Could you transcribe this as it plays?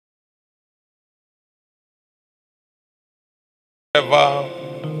forever.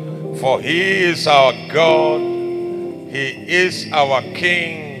 For he is our God, he is our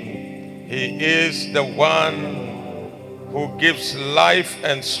King, he is the one who gives life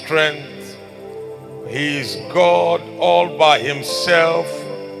and strength. He is God all by himself.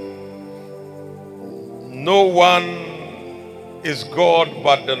 No one is God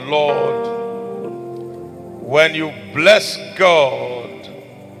but the Lord. When you bless God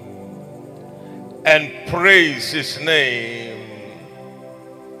and praise his name,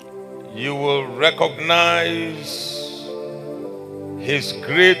 you will recognize his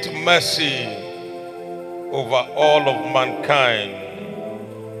great mercy over all of mankind.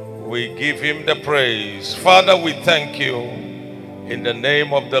 We give him the praise. Father, we thank you in the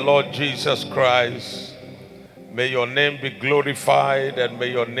name of the Lord Jesus Christ. May your name be glorified and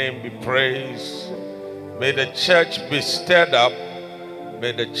may your name be praised. May the church be stirred up.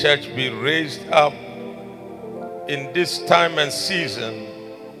 May the church be raised up in this time and season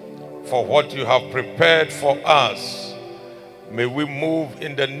for what you have prepared for us. May we move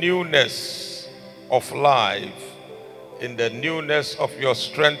in the newness of life, in the newness of your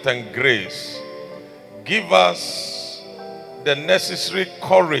strength and grace. Give us the necessary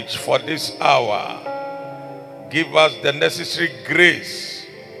courage for this hour. Give us the necessary grace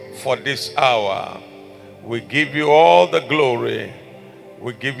for this hour. We give you all the glory.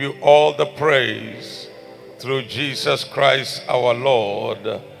 We give you all the praise through Jesus Christ our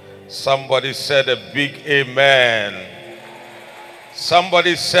Lord. Somebody said a big amen.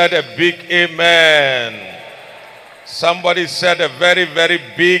 Somebody said a big amen. Somebody said a very, very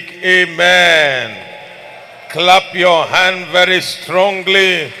big amen. Clap your hand very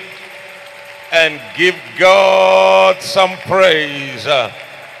strongly and give God some praise.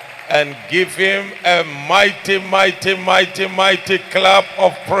 And give him a mighty, mighty, mighty, mighty clap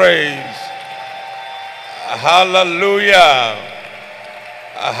of praise. Hallelujah.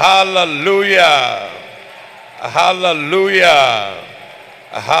 Hallelujah. Hallelujah.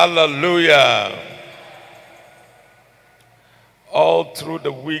 Hallelujah. All through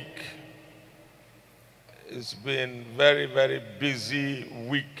the week, it's been very, very busy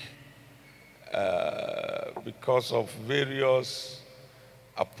week because of various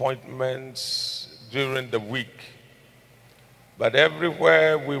appointments during the week. But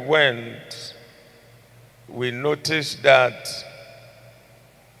everywhere we went, we noticed that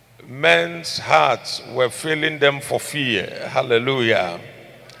men's hearts were filling them for fear. Hallelujah.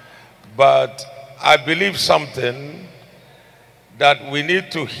 But I believe something, that we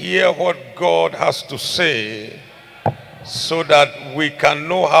need to hear what God has to say so that we can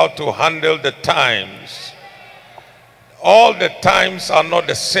know how to handle the times. All the times are not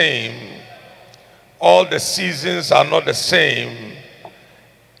the same. All the seasons are not the same.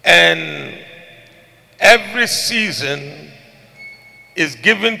 And every season is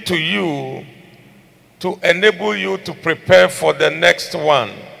given to you to enable you to prepare for the next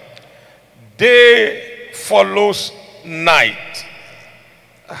one. Day follows night.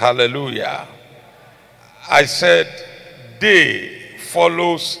 Hallelujah. I said day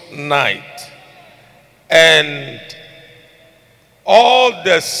follows night. And all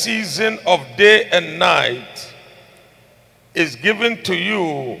the season of day and night is given to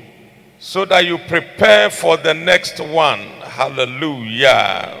you so that you prepare for the next one.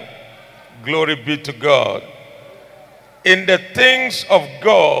 Hallelujah. Glory be to God. In the things of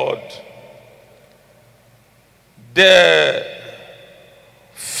God, the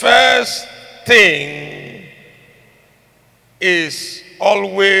first thing is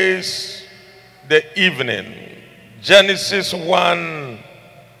always the evening. Genesis 1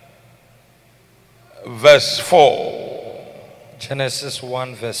 verse 4. Genesis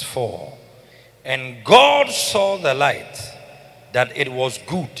 1 verse 4. And God saw the light, that it was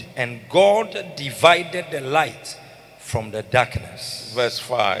good, and God divided the light from the darkness. Verse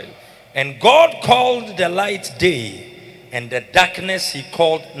 5. And God called the light day, and the darkness he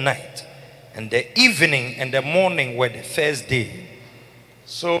called night. And the evening and the morning were the first day.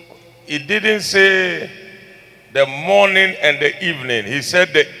 So it didn't say the morning and the evening. He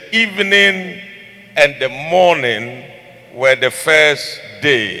said the evening and the morning were the first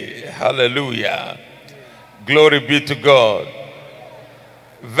day. Hallelujah. Glory be to God.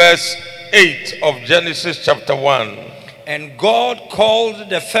 Verse 8 of Genesis chapter 1. And God called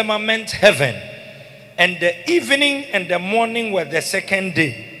the firmament heaven, and the evening and the morning were the second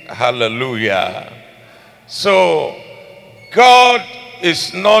day. Hallelujah. So God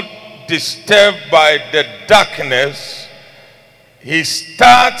is not disturbed by the darkness. He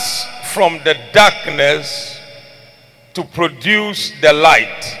starts from the darkness to produce the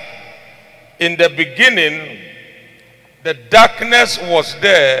light. In the beginning, The darkness was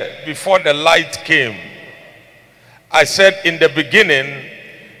there before the light came. I said in the beginning,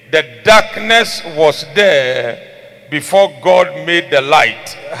 the darkness was there before God made the light.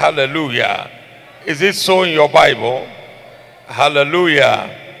 Hallelujah. Is it so in your Bible?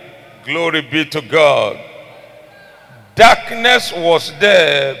 Hallelujah. Glory be to God. Darkness was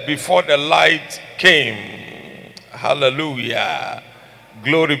there before the light came. Hallelujah.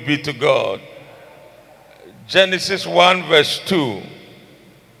 Glory be to God. Genesis 1 verse 2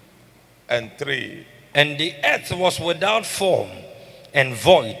 and 3. And the earth was without form and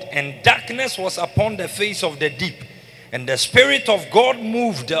void, and darkness was upon the face of the deep. And the Spirit of God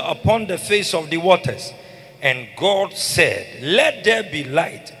moved upon the face of the waters. And God said, let there be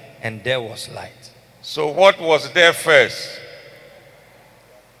light. And there was light. So what was there first?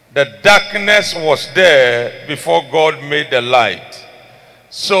 The darkness was there before God made the light.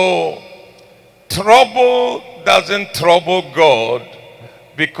 So trouble doesn't trouble God,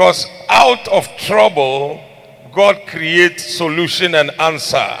 because out of trouble, God creates solution and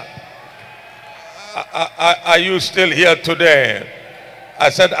answer. Are you still here today? I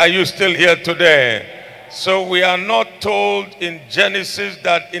said, are you still here today? So we are not told in Genesis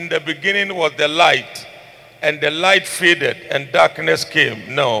that in the beginning was the light, and the light faded and darkness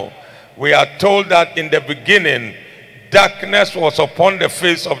came. No. We are told that in the beginning, darkness was upon the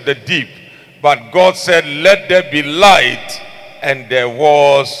face of the deep. But God said, let there be light, and there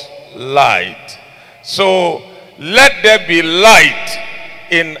was light. So let there be light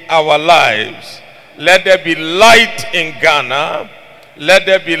in our lives. Let there be light in Ghana. Let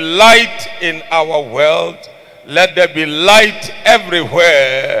there be light in our world. Let there be light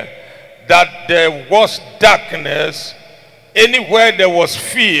everywhere. That there was darkness, anywhere there was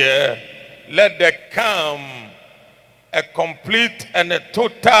fear, let there come a complete and a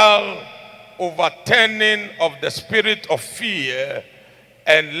total overturning of the spirit of fear,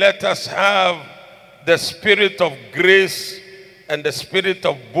 and let us have the spirit of grace and the spirit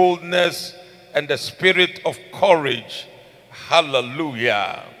of boldness and the spirit of courage.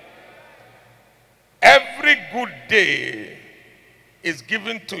 Hallelujah. Every good day is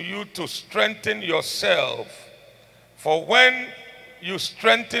given to you to strengthen yourself. For when you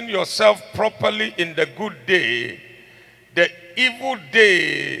strengthen yourself properly in the good day, the evil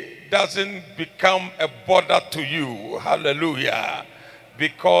day doesn't become a bother to you. Hallelujah.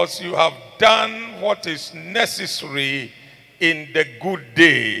 Because you have done what is necessary in the good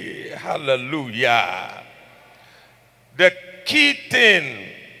day. Hallelujah. The key thing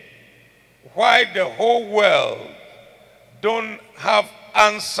why the whole world don't have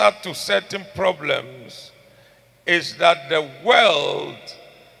answer to certain problems is that the world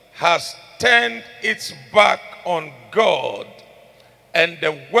has turned its back on God, and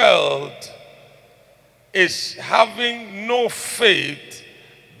the world is having no faith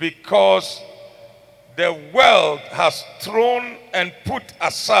because the world has thrown and put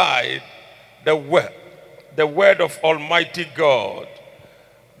aside the word of Almighty God.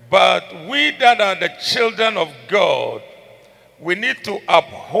 But we that are the children of God, we need to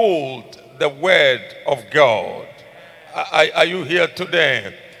uphold the word of God. Are you here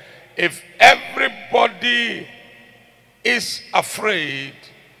today? If everybody is afraid,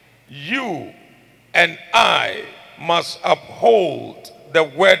 you and I must uphold the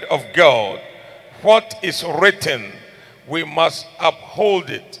word of God. What is written, we must uphold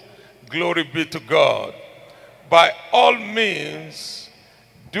it. Glory be to God. By all means,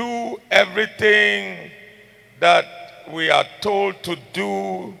 do everything that we are told to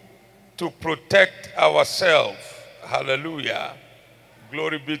do to protect ourselves. Hallelujah.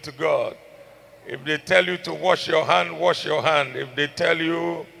 Glory be to God. If they tell you to wash your hand, wash your hand. If they tell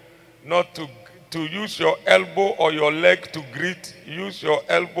you not to use your elbow or your leg to greet, use your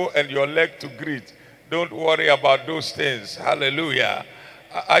elbow and your leg to greet. Don't worry about those things. Hallelujah.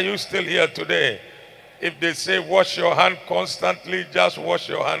 Are you still here today? If they say wash your hand constantly, just wash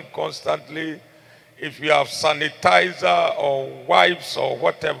your hand constantly. If you have sanitizer or wipes or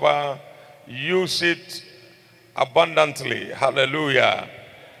whatever, use it abundantly. Hallelujah.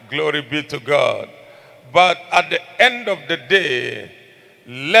 Glory be to God. But at the end of the day,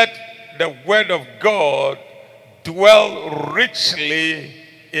 let the word of God dwell richly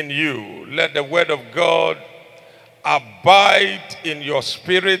in you. Let the word of God abide in your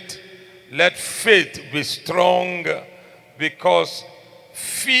spirit. Let faith be strong, because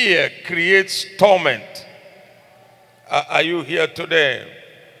fear creates torment. Are you here today?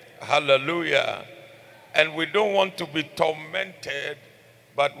 Hallelujah. And we don't want to be tormented,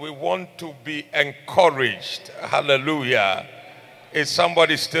 but we want to be encouraged. Hallelujah. Is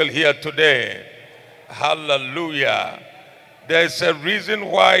somebody still here today? Hallelujah. There's a reason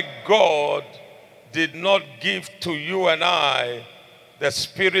why God did not give to you and I the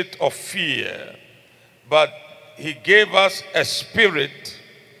spirit of fear, but he gave us a spirit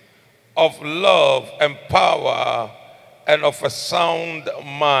of love and power and of a sound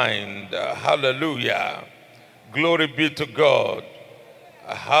mind. Hallelujah. Glory be to God.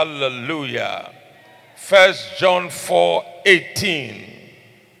 Hallelujah. 1 John 4:18.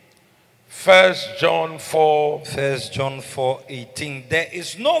 1 John 4. 1 John 4:18. There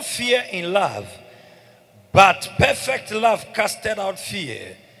is no fear in love, but perfect love casteth out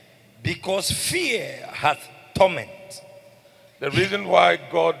fear, because fear hath torment. The reason why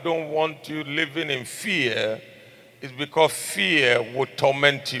God don't want you living in fear is because fear will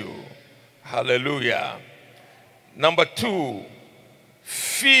torment you. Hallelujah. Number 2,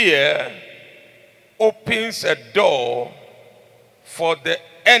 fear opens a door for the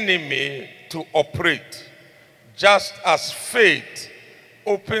enemy to operate, just as faith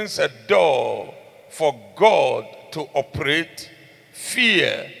opens a door for God to operate.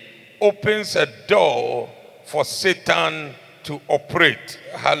 Fear opens a door for Satan to operate.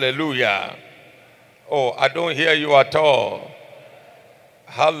 Hallelujah. Oh, I don't hear you at all.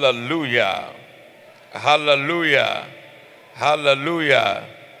 Hallelujah. Hallelujah. Hallelujah.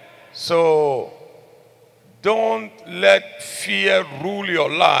 So don't let fear rule your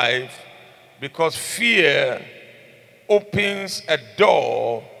life, because fear opens a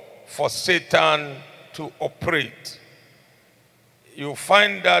door for Satan to operate. You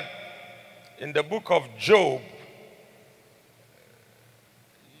find that in the book of Job.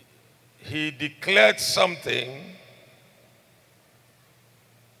 He declared something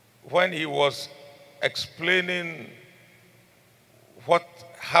when he was explaining what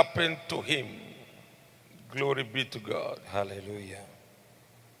happened to him. Glory be to God. Hallelujah.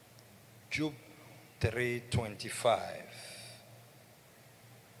 Job 3:25.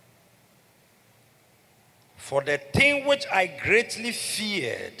 For the thing which I greatly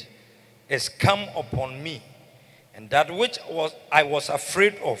feared is come upon me, and that which I was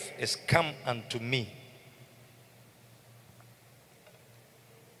afraid of is come unto me.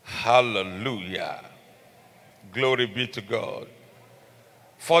 Hallelujah. Glory be to God.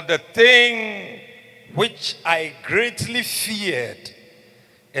 For the thing which I greatly feared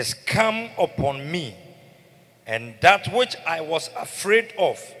is come upon me, and that which I was afraid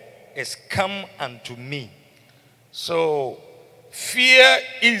of is come unto me. So fear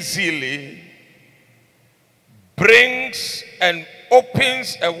easily brings and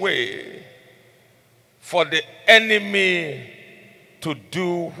opens a way for the enemy to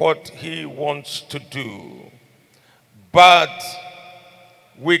do what he wants to do. But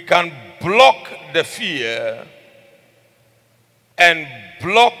we can block the fear and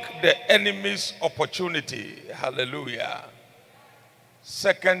block the enemy's opportunity. Hallelujah.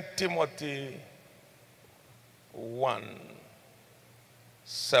 2 Timothy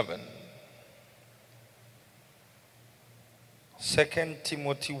 1:7. 2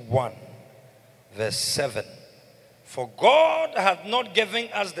 Timothy 1:7. For God hath not given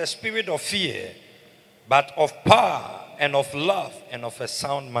us the spirit of fear, but of power and of love and of a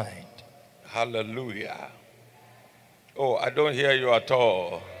sound mind. Hallelujah. Oh, I don't hear you at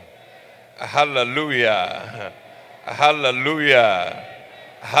all. Hallelujah. Hallelujah.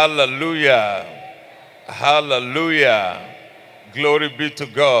 Hallelujah. Hallelujah. Glory be to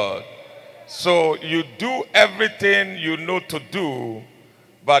God. So you do everything you know to do,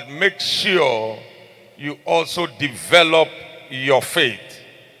 but make sure you also develop your faith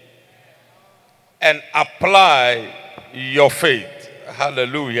and apply your faith.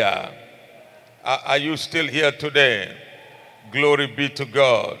 Hallelujah. Are you still here today? Glory be to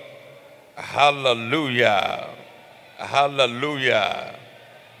God. Hallelujah. Hallelujah.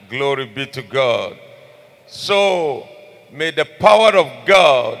 Glory be to God. So may the power of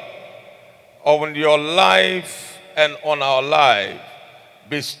God on your life and on our life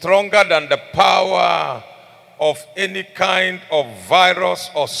be stronger than the power of any kind of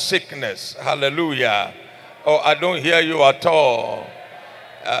virus or sickness. Hallelujah. Oh, I don't hear you at all.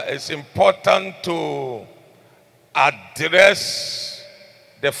 It's important to address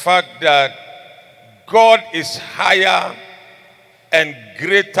the fact that God is higher and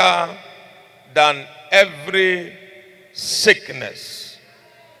greater than every sickness.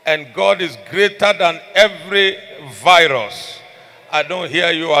 And God is greater than every virus. I don't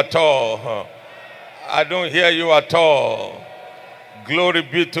hear you at all. I don't hear you at all. Glory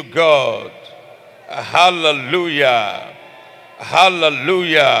be to God. Hallelujah.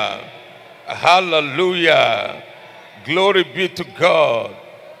 Hallelujah. Hallelujah. Glory be to God.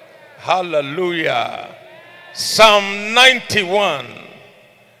 Hallelujah. Psalm 91,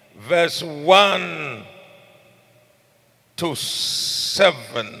 verse 1 to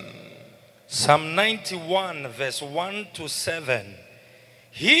 7. Psalm 91, verse 1 to 7.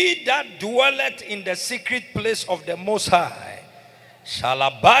 He that dwelleth in the secret place of the Most High shall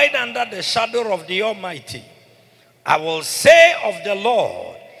abide under the shadow of the Almighty. I will say of the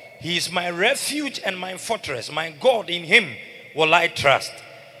Lord, He is my refuge and my fortress. My God, in Him will I trust.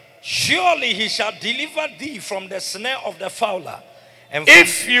 Surely He shall deliver thee from the snare of the fowler. And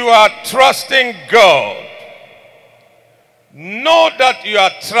if you are trusting God, know that you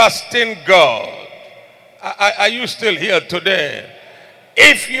are trusting God. Are you still here today?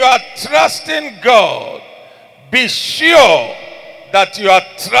 If you are trusting God, be sure that you are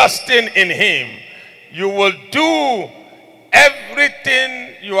trusting in Him. You will do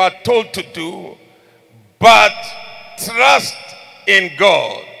everything you are told to do, but trust in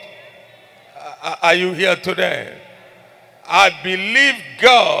God. Are you here today? I believe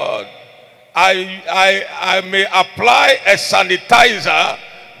God. I may apply a sanitizer,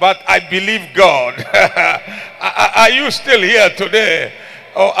 but I believe God. Are you still here today?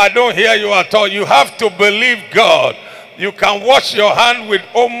 Oh, I don't hear you at all. You have to believe God. You can wash your hand with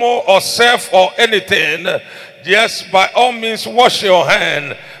Omo or Surf or anything. Yes, by all means wash your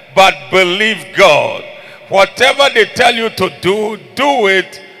hand, but believe God. Whatever they tell you to do, do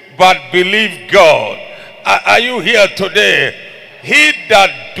it, but believe God. Are you here today? He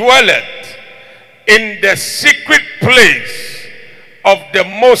that dwelleth in the secret place of the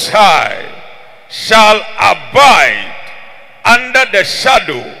Most High shall abide under the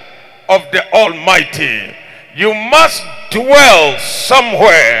shadow of the Almighty. You must dwell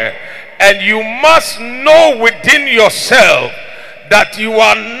somewhere, and you must know within yourself that you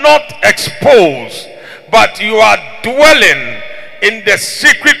are not exposed, but you are dwelling in the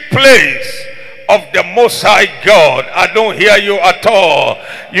secret place of the Most High God. I don't hear you at all.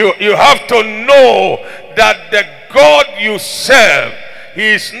 You have to know that the God you serve, He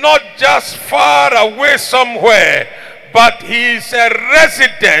is not just far away somewhere, but He is a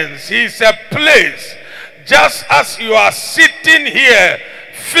residence. He is a place. Just as you are sitting here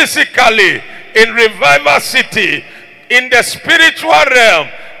physically in Revival City, in the spiritual realm,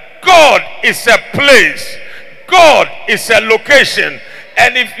 God is a place. God is a location.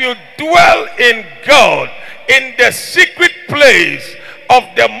 And if you dwell in God, in the secret place of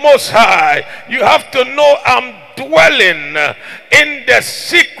the Most High, you have to know, I'm dwelling in the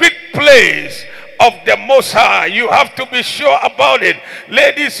secret place of the Most High. You have to be sure about it.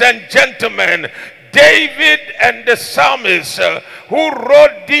 Ladies and gentlemen, David and the psalmists who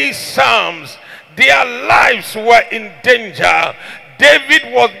wrote these psalms, their lives were in danger.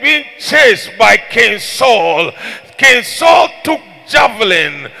 David was being chased by King Saul. King Saul took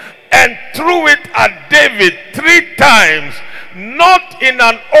javelin and threw it at David 3 times, not in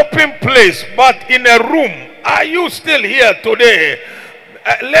an open place, but in a room. Are you still here today?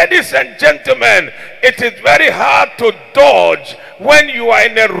 Ladies and gentlemen, it is very hard to dodge when you are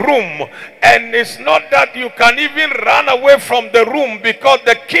in a room, and it's not that you can even run away from the room, because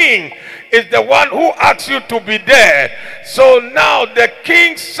the king is the one who asks you to be there. So now the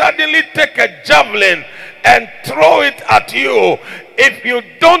king suddenly take a javelin and throw it at you. If you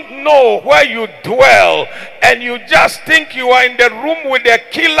don't know where you dwell and you just think you are in the room with a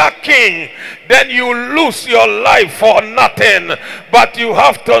killer king, then you lose your life for nothing. But you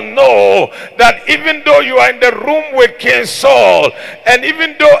have to know that even though you are in the room with King Saul, and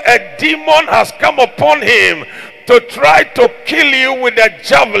even though a demon has come upon him to try to kill you with a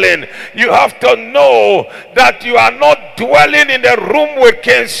javelin, you have to know that you are not dwelling in the room with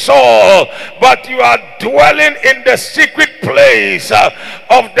King Saul, but you are dwelling in the secret place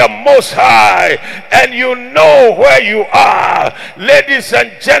of the Most High, and you know where you are. Ladies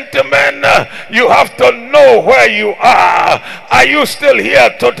and gentlemen, you have to know where you are. Are you still here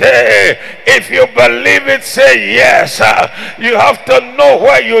today? If you believe it, say yes. You have to know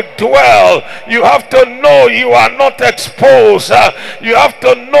where you dwell. You have to know you are not exposed. You have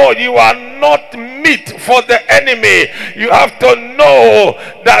to know you are not meat for the enemy. You have to know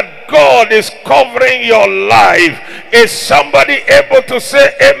that God is covering your life. Is somebody able to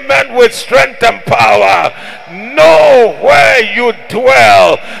say amen with strength and power? Know where you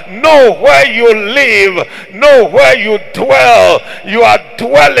dwell. Know where you live. Know where you dwell. You are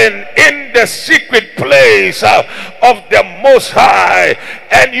dwelling in the secret place of the Most High,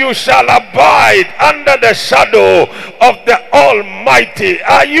 and you shall abide under the shadow of the Almighty.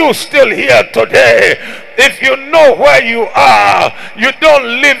 Are you still here today? If you know where you are, you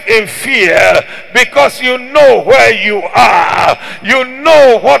don't live in fear, because you know where you are. You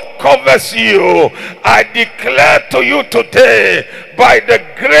know what covers you. I declare to you today, by the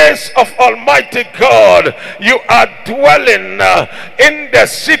grace of Almighty God, you are dwelling in the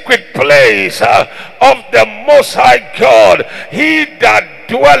secret place of the Most High God. He that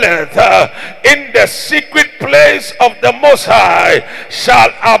dwelleth in the secret place of the Most High shall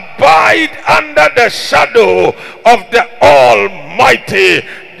abide under the shadow of the Almighty.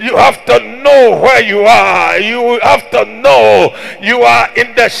 You have to know where you are. You have to know you are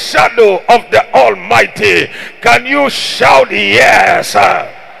in the shadow of the Almighty. Can you shout yes?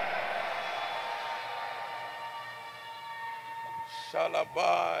 Shall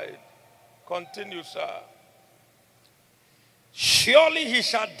abide. Continue, sir. Surely he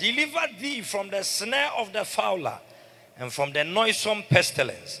shall deliver thee from the snare of the fowler and from the noisome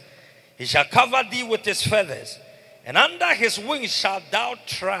pestilence. He shall cover thee with his feathers, and under his wings shalt thou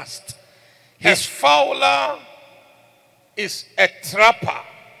trust. His fowler is a trapper.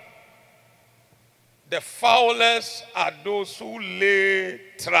 The fowlers are those who lay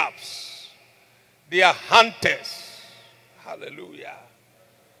traps. They are hunters. Hallelujah.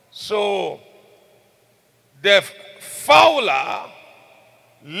 So the fowler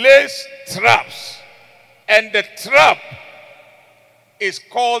lays traps, and the trap is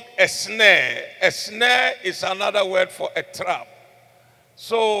called a snare. A snare is another word for a trap.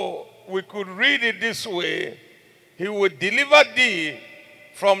 So we could read it this way: he will deliver thee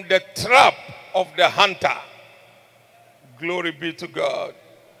from the trap of the hunter. Glory be to God.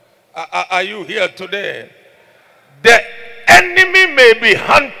 Are you here today? The enemy may be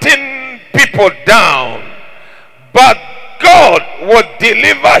hunting people down, but God will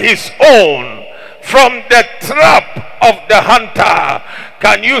deliver his own from the trap of the hunter.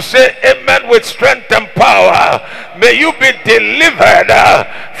 Can you say amen with strength and power? May you be delivered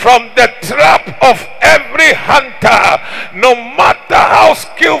from the trap of every hunter, no matter how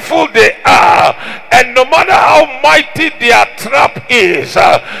skillful they are and no matter how mighty their trap is.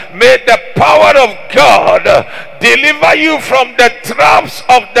 May the power of God deliver you from the traps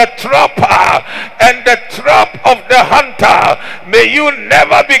of the trapper and the trap of the hunter. May you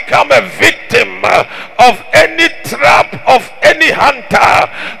never become a victim of any trap of any hunter.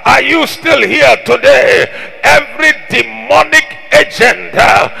 Are you still here today? Every demonic agent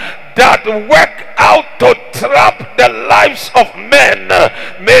that work out to trap the lives of men,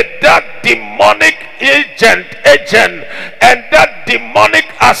 may that demonic agent and that demonic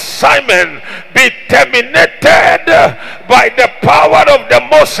assignment be terminated by the power of the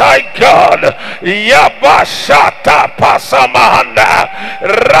Most High God. Yabashata pasamahanda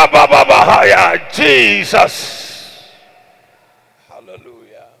rabababahaya. Jesus.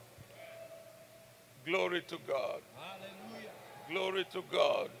 Hallelujah. Glory to God. Hallelujah. Glory to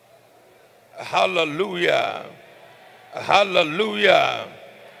God. Hallelujah. Hallelujah.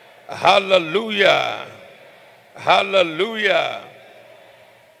 Hallelujah. Hallelujah.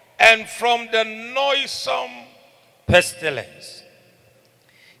 And from the noisome pestilence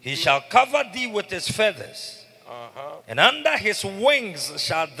he shall cover thee with his feathers, and under his wings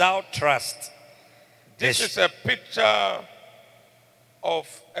shalt thou trust. This is a picture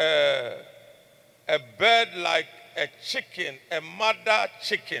of a bird like a chicken, a mother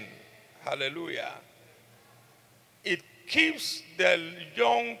chicken. Hallelujah. It keeps the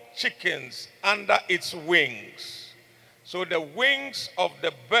young chickens under its wings. So the wings of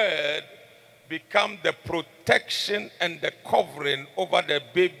the bird become the protection and the covering over the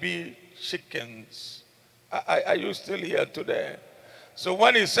baby chickens. Are you still here today? So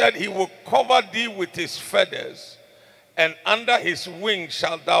when he said he will cover thee with his feathers, and under his wings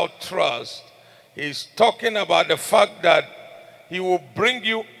shalt thou trust, he's talking about the fact that he will bring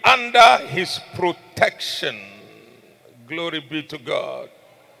you under his protection. Glory be to God.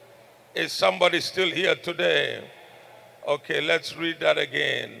 Is somebody still here today? Okay, let's read that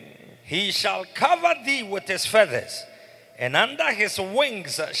again. He shall cover thee with his feathers, and under his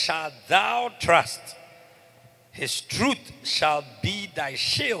wings shalt thou trust. His truth shall be thy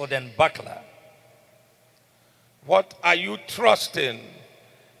shield and buckler. What are you trusting?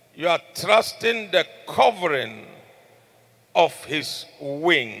 You are trusting the covering of his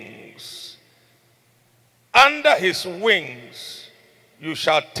wings. Under his wings you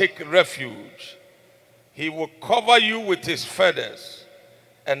shall take refuge. He will cover you with his feathers,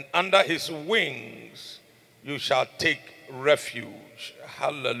 and under his wings you shall take refuge.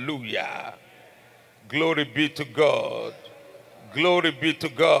 Hallelujah. Glory be to God. Glory be to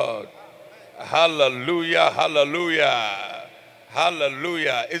God. Hallelujah, hallelujah,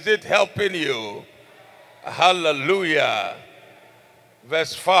 hallelujah. Is it helping you? Hallelujah.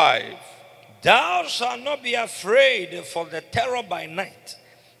 Verse 5. Thou shalt not be afraid for the terror by night,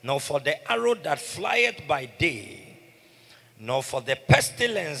 nor for the arrow that flieth by day, nor for the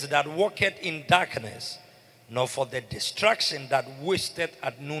pestilence that walketh in darkness, nor for the destruction that wasteth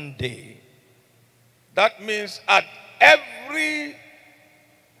at noonday. That means at every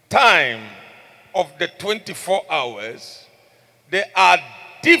time of the 24 hours, there are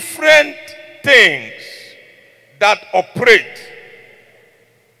different things that operate.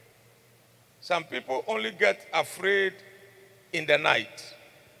 Some people only get afraid in the night.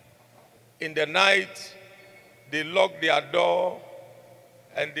 In the night, they lock their door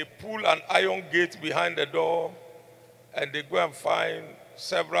and they pull an iron gate behind the door and they go and find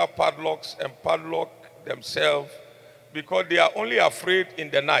several padlocks and padlock themselves because they are only afraid in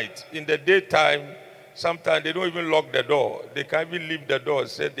the night. In the daytime, sometimes they don't even lock the door. They can't even leave the door and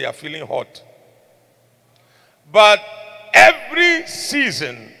say they are feeling hot. But every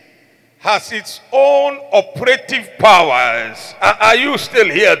season has its own operative powers. Are you still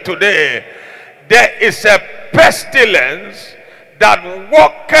here today? There is a pestilence that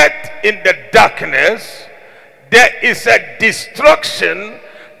walketh in the darkness. There is a destruction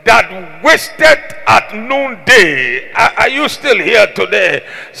that wasted at noonday. Are you still here today?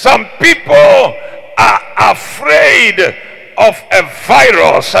 Some people are afraid of a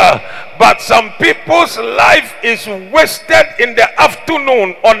virus, but some people's life is wasted in the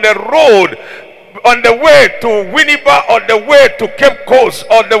afternoon on the road, on the way to Winneba, or the way to Cape Coast,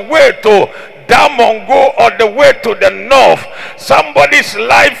 or the way to Damongo, or the way to the north. Somebody's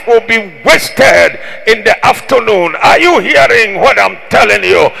life will be wasted in the afternoon. Are you hearing what I'm telling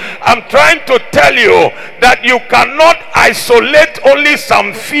you? I'm trying to tell you that you cannot isolate only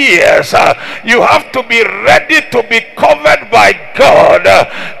some fears. You have to be ready to be covered by God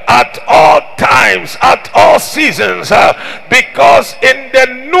at all times, at all seasons, because in the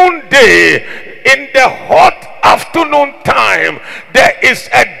noonday, in the hot afternoon time, there is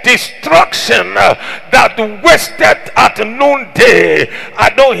a destruction that wasted at noonday. I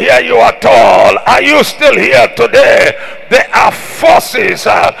don't hear you at all. Are you still here today? There are forces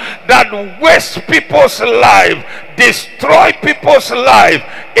that waste people's life, destroy people's life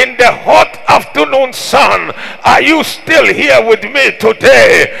in the hot afternoon sun. Are you still here with me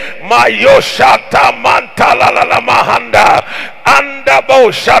today? Mayoshata mantalalala mahanda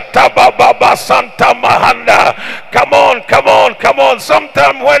andabo shata baba santa mahanda. Come on, come on, come on.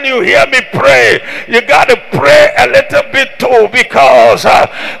 Sometime when you hear me pray, you got to pray a little bit too, because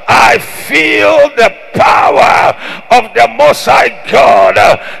I feel the power of the Most High God.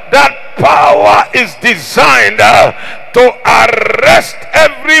 That power is designed to arrest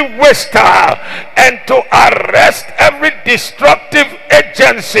every waster and to arrest every destructive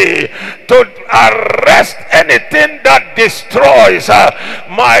agency, to arrest anything that destroys.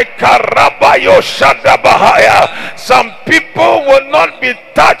 My Karabayo Shadabahaya. Some people will not be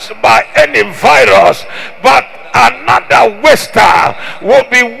touched by any virus, but another waster will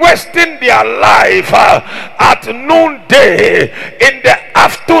be wasting their life at noonday. In the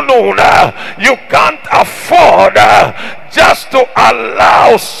afternoon, you can't afford just to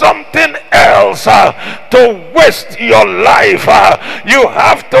allow something else to waste your life. You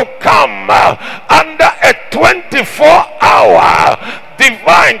have to come under a 24-hour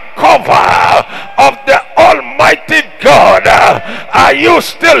divine cover of the Almighty God. Are you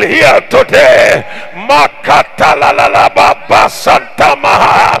still here today?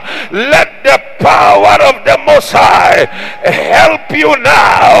 Let the power of the Most High help you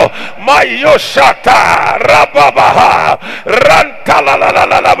now. Mayoshata Rababaha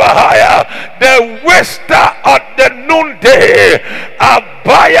Rantalalalalalabahaya. The waster of the noonday.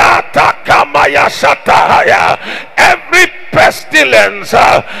 Abaya Takamaya Satahaya. Every pestilence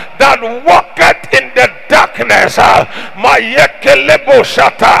that walketh in the darkness,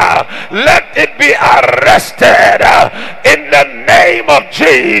 let it be arrested in the name of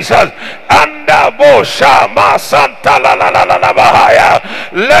Jesus.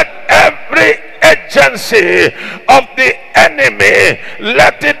 Let every agency of the enemy,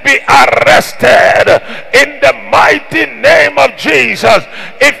 let it be arrested in the mighty name of Jesus.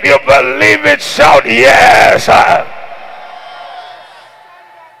 If you believe it, shout yes.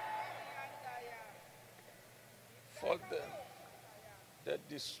 For the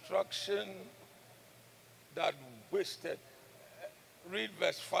destruction that wasted. Read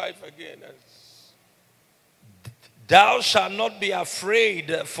verse 5 again. Thou shalt not be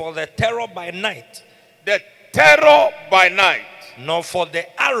afraid for the terror by night. The terror by night. Nor for the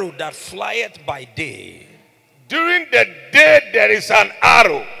arrow that flieth by day. During the day there is an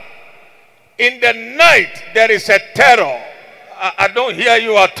arrow. In the night there is a terror. I don't hear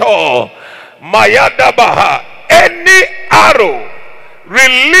you at all. Mayadabaha. Any arrow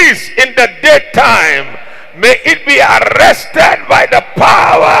released in the daytime, may it be arrested by the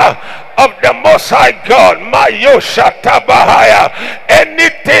power of the Most High God. Mayoshatabahaya.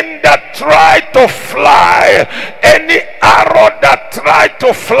 Anything that tried to fly, any arrow that tried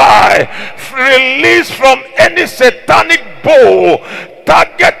to fly, released from any satanic bow,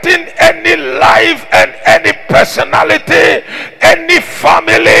 targeting any life and any personality, any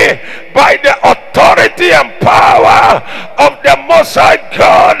family, by the authority and power of the Most High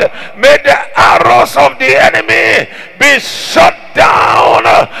God, may the arrows of the enemy be shut down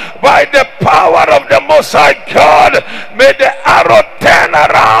by the power of the Most High God. May the arrow turn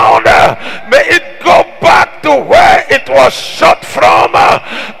around. May it go back to where it was shot from.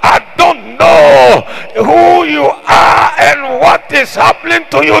 I don't know who you are and what is happening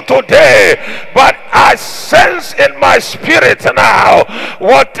to you today, but I sense in my spirit now,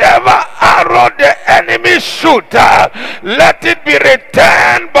 whatever arrow the enemy shoot, let it be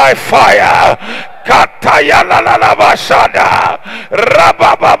returned by fire. Kataya la la la bashada,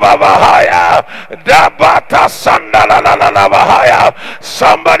 rabababahaya, dabata sanda la la la la bahaya.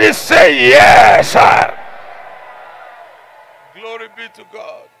 Somebody say yes. Glory be to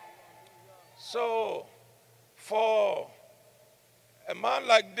God. So, for a man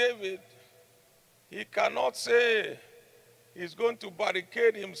like David, he cannot say he's going to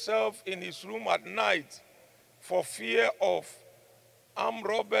barricade himself in his room at night for fear of armed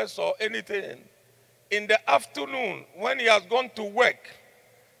robbers or anything. In the afternoon, when he has gone to work,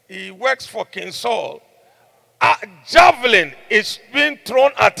 he works for King Saul, a javelin is being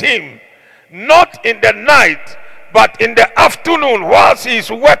thrown at him, not in the night, but in the afternoon whilst he is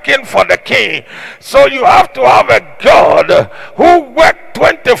working for the king. So you have to have a God who works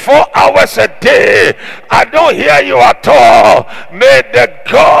 24 hours a day. I don't hear you at all. May the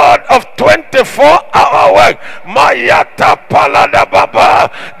God of 24-hour work, Mayata Palada Baba,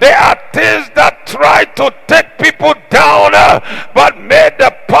 there are things that try to take people down, but may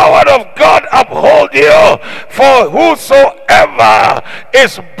the power of God uphold you. For whosoever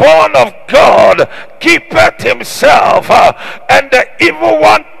is born of God keepeth himself, and the evil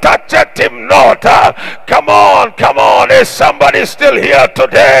one toucheth him not. Come on, come on. Is somebody still here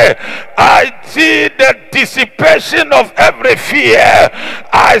today? I see the dissipation of every fear.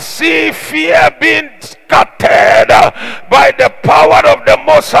 I see fear being scattered by the power of the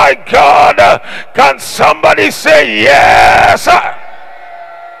Most High God. Can somebody say yes?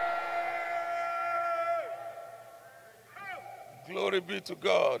 Glory be to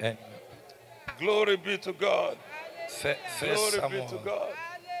God. Glory be to God. First Samuel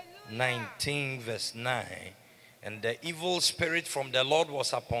 19 verse 9. And the evil spirit from the Lord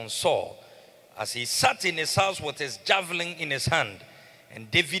was upon Saul, as he sat in his house with his javelin in his hand, and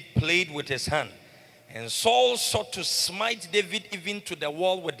David played with his hand. And Saul sought to smite David even to the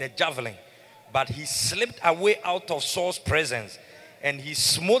wall with the javelin, but he slipped away out of Saul's presence, and he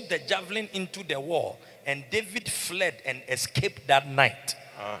smote the javelin into the wall, and David fled and escaped that night.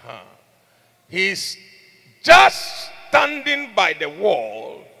 He's just standing by the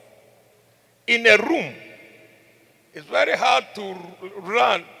wall in a room. It's very hard to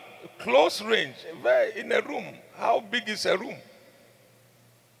run close range in a room. How big is a room?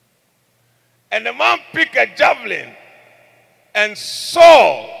 And the man picked a javelin, and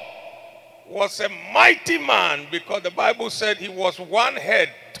Saul was a mighty man, because the Bible said he was one head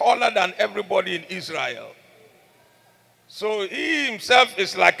taller than everybody in Israel. So he himself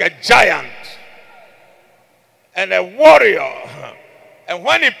is like a giant and a warrior. And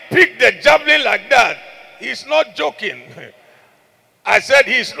when he picked the javelin like that, he's not joking. I said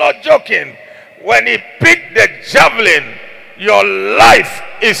he's not joking. When he picked the javelin, your life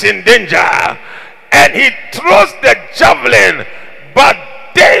is in danger. And he throws the javelin, but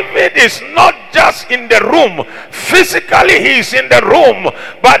David is not just in the room. Physically he is in the room,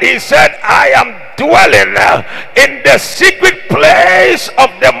 but he said, I am dwelling in the secret place of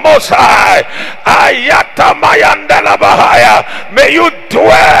the Most High. May you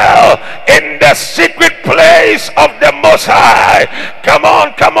dwell in the secret place of the Most High. Come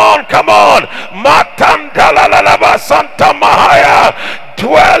on, come on, come on. Santa Mahaya.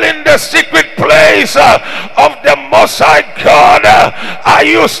 Dwell in the secret place of the Most High God. Are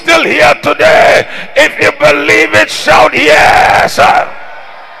you still here today? If you believe it, shout yes.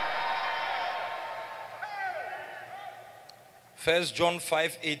 1 John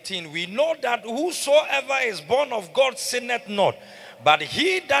 5:18. We know that whosoever is born of God sinneth not, but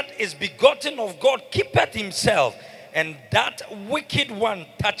he that is begotten of God keepeth himself, and that wicked one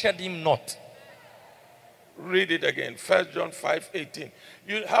toucheth him not. read it again. 1 John 5:18.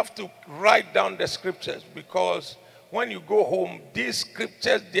 You have to write down the scriptures, because when you go home, these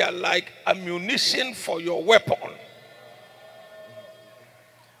scriptures, they are like ammunition for your weapon.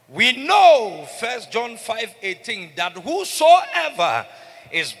 We know, 1 John 5:18, that whosoever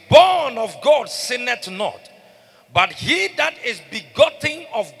is born of God sinneth not, but he that is begotten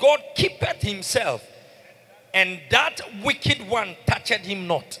of God keepeth himself, and that wicked one toucheth him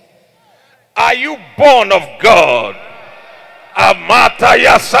not. Are you born of God? Are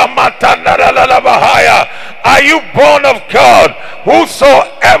you born of God?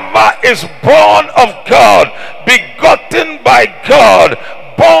 Whosoever is born of God, begotten by God,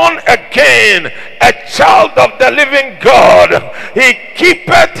 born again, a child of the living God, he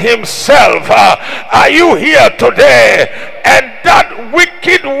keepeth himself. Are you here today? And that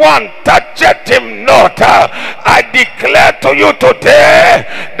wicked one toucheth him not. I declare to you today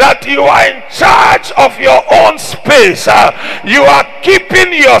that you are in charge of your own space. You are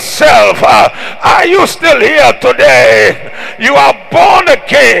keeping yourself. Are you still here today? You are born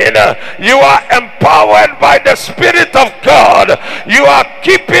again. You are empowered by the Spirit of God. You are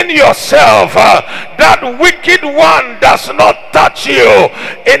keeping yourself. That wicked one does not touch you.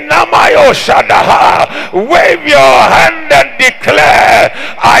 Inamayo Shadaha. Wave your hand and declare,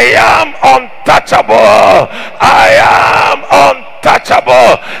 I am untouchable. I am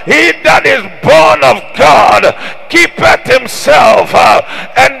untouchable. He that is born of God keepeth himself,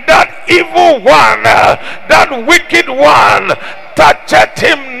 and that evil one, that wicked one, toucheth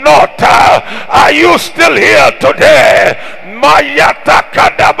him not. Are you still here today? Mayata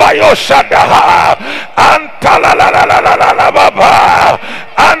kadabayo shadaha antalalalalalababa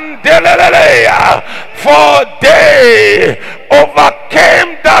andeleleleya. For they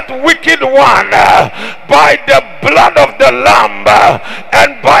overcame that wicked one by the blood of the Lamb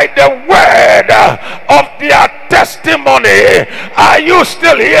and by the word of their testimony. Are you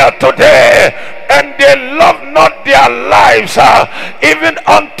still here today? And they love not their lives even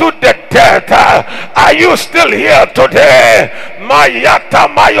unto the death. Are you still here today? Mayata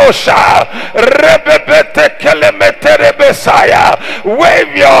mayosha rebebete kelemete rebesaya.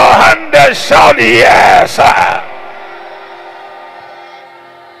 Wave your hand and shout yes.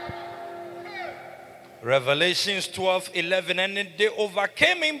 Revelations 12:11. And they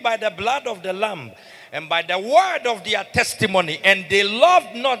overcame him by the blood of the Lamb and by the word of their testimony, and they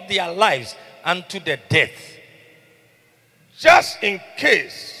loved not their lives unto the death. Just in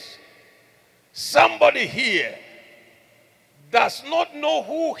case somebody here does not know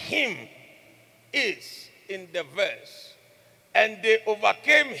who him is in the verse, and they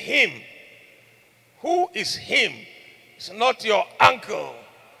overcame him. Who is him? It's not your uncle.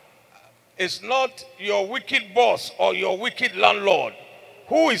 It's not your wicked boss or your wicked landlord.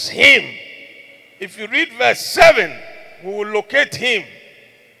 Who is him? If you read verse 7, we will locate him.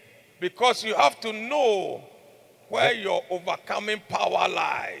 Because you have to know where your overcoming power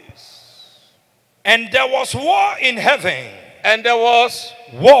lies. And there was war in heaven. And there was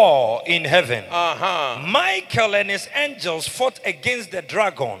war in heaven. Michael and his angels fought against the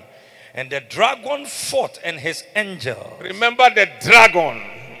dragon. And the dragon fought and his angels. Remember the dragon.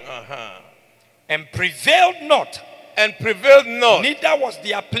 And prevailed not. And prevailed not. Neither was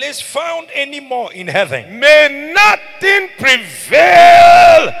their place found anymore in heaven. May nothing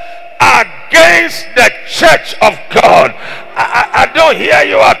prevail against the church of God. I don't hear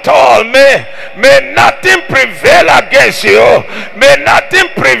you at all. May nothing prevail against you. May nothing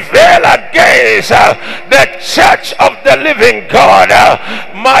prevail against the church of the living God.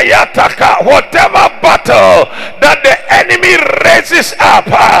 Mayataka, whatever battle that the enemy raises up,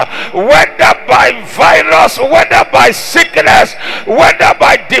 whether by virus, whether by sickness, whether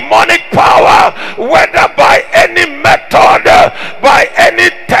by demonic power, whether by any method, by any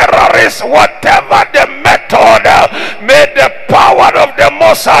terrorist, whatever the method, may the power of the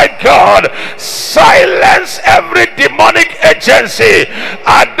Most High God silence every demonic agency.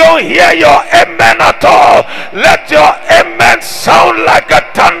 I don't hear your amen at all. Let your amen sound like a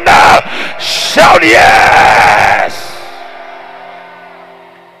thunder. Shout yes.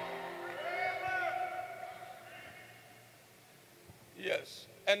 Yes.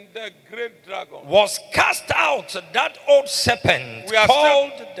 And the great dragon was cast out, that old serpent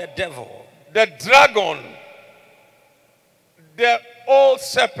called the devil. The dragon, the old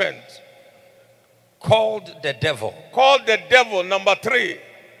serpent, called the devil. Called the devil, number 3.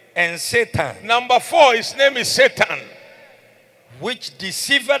 And Satan. Number 4, his name is Satan. Which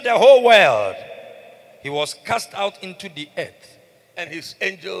deceived the whole world. He was cast out into the earth. And his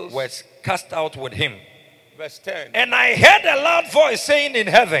angels were cast out with him. Verse 10. And I heard a loud voice saying in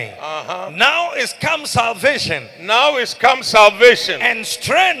heaven, now is come salvation. Now is come salvation. And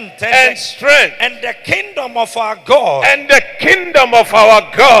strength. And strength. And the kingdom of our God. And the kingdom of our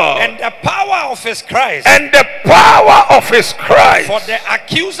God. And the power of his Christ. And the power of his Christ. For the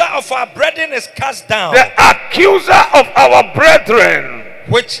accuser of our brethren is cast down. The accuser of our brethren.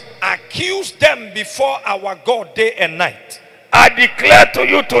 Which accused them before our God day and night. I declare to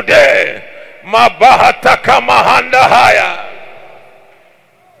you today, Mabahataka Mahanda Haya.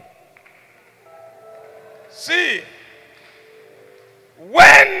 See,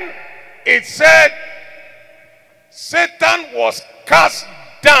 when it said Satan was cast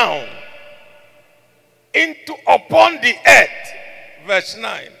down upon the earth, verse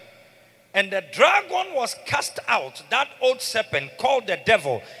 9. And the dragon was cast out, that old serpent called the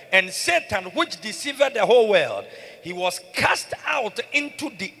devil and Satan, which deceived the whole world. He was cast out into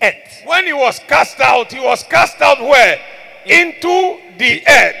the earth. When he was cast out where? Into the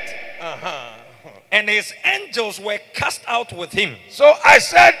earth. And his angels were cast out with him. So I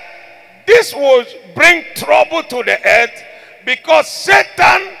said, this will bring trouble to the earth because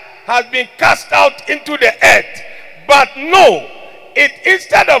Satan has been cast out into the earth. But no,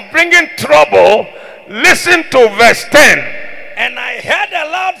 instead of bringing trouble, listen to verse 10. And I heard a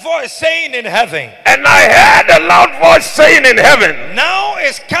loud voice saying in heaven. And I heard a loud voice saying in heaven. Now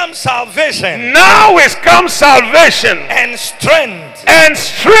is come salvation. Now is come salvation. And strength. And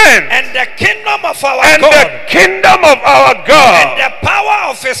strength. And the kingdom of our and God. And the kingdom of our God. And the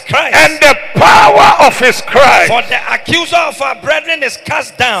power of his Christ. And the power of his Christ. For the accuser of our brethren is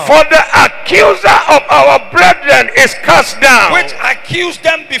cast down. For the accuser of our brethren is cast down. Which accused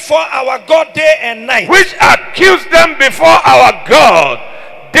them before our God day and night. Which accused them before our God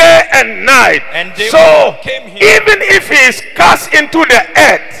day and night. And they so came here. Even if he is cast into the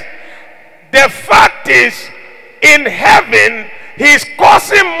earth, the fact is in heaven he is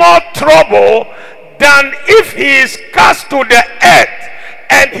causing more trouble than if he is cast to the earth,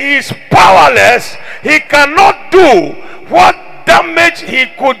 and he is powerless. He cannot do what damage he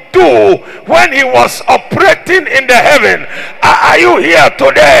could do when he was operating in the heaven. Are you here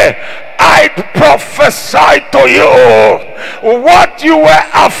today? I prophesy to you, what you were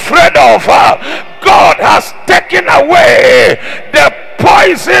afraid of, God has taken away the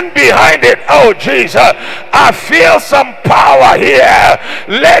poison behind it. Oh Jesus, I feel some power here.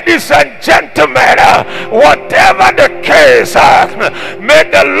 Ladies and gentlemen, whatever the case, may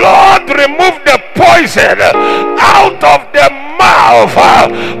the Lord remove the poison out of the mouth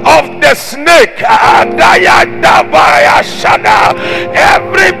of the snake.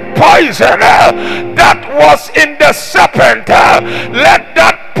 Every poison that was in the serpent, let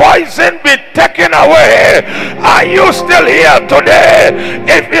that poison be taken away. Are you still here today?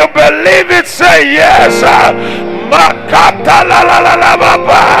 If you believe it, say yes. Makata la la la la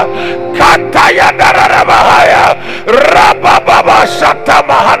baba, kataya darara bahaya, rababa shata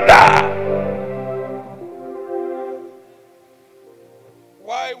mahanda.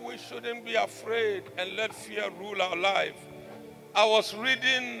 Why we shouldn't be afraid and let fear rule our life? I was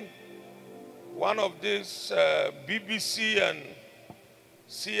reading one of these BBC and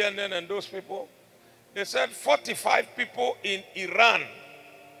CNN and those people. They said 45 people in Iran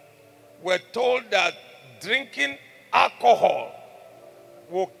were told that drinking alcohol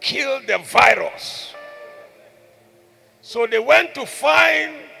will kill the virus. So they went to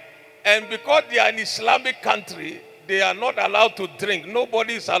find, and because they are an Islamic country, they are not allowed to drink.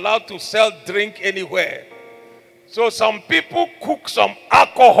 Nobody is allowed to sell drink anywhere. So some people cook some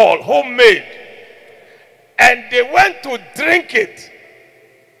alcohol, homemade, and they went to drink it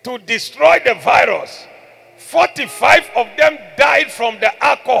to destroy the virus. 45 of them died from the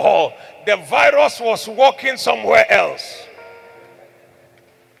alcohol. The virus was walking somewhere else.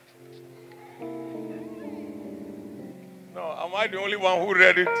 No, am I the only one who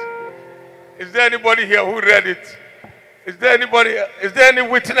read it? Is there anybody here who read it? Is there anybody? Is there any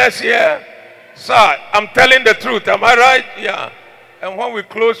witness here? Sir, I'm telling the truth. Am I right? Yeah. And when we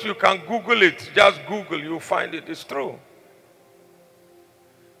close, you can Google it. Just Google, you'll find it. It's true.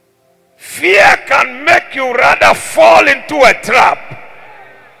 Fear can make you rather fall into a trap.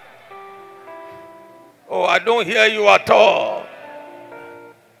 Oh, I don't hear you at all.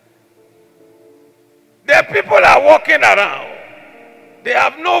 The people are walking around. They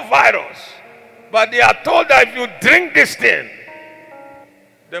have no virus. But they are told that if you drink this thing,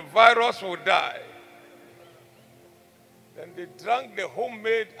 the virus will die. Then they drank the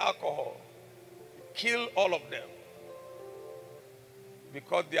homemade alcohol. Kill all of them.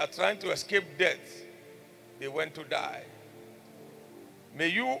 Because they are trying to escape death. They went to die. May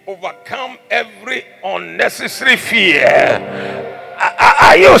you overcome every unnecessary fear.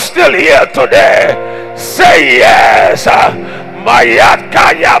 Are you still here today? Say yes.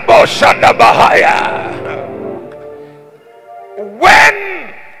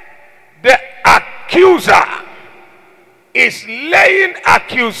 When the accuser is laying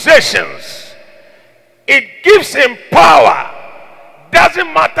accusations, it gives him power.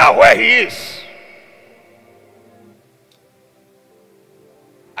 Doesn't matter where he is.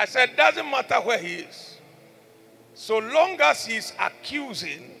 I said, doesn't matter where he is. So long as he's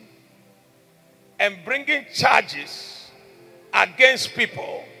accusing and bringing charges against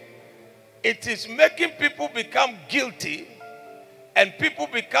people, it is making people become guilty, and people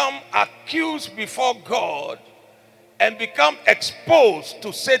become accused before God and become exposed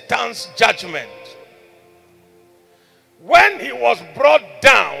to Satan's judgment. When he was brought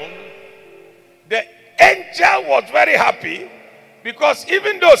down, the angel was very happy, because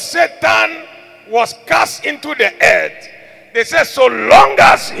even though Satan was cast into the earth, they said so long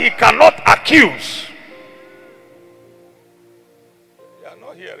as he cannot accuse. You are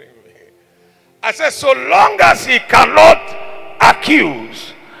not hearing me. I said so long as he cannot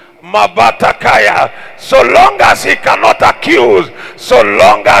accuse. Mabatakaya. So long as he cannot accuse, so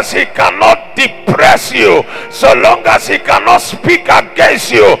long as he cannot depress you, so long as he cannot speak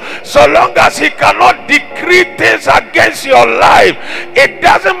against you, so long as he cannot decree things against your life, it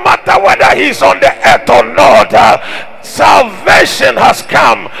doesn't matter whether he's on the earth or not. Salvation has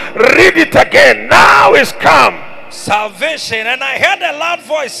come. Read it again. Now is come. Salvation. And I heard a loud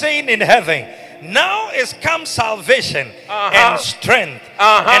voice saying in heaven, now is come salvation and strength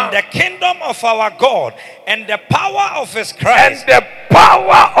and the kingdom of our God and the power of his Christ. And the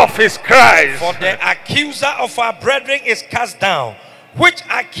power of his Christ. For the accuser of our brethren is cast down, which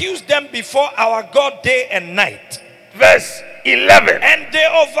accused them before our God day and night. Verse 11. And they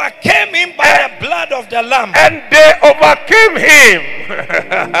overcame him by the blood of the Lamb. And they overcame him.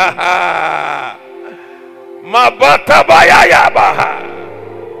 Mabatabayayabaha.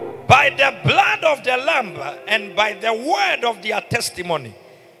 By the blood of the Lamb and by the word of their testimony,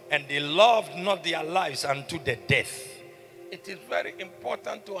 and they loved not their lives unto the death. It is very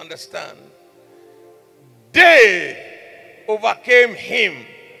important to understand. They overcame him.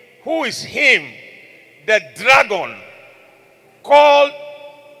 Who is him? The dragon, called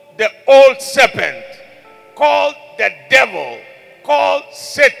the old serpent, called the devil, called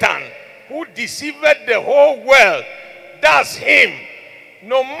Satan, who deceived the whole world. That's him.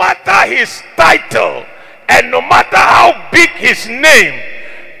 No matter his title and no matter how big his name,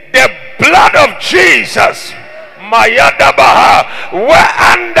 the blood of Jesus, Mayadabaha,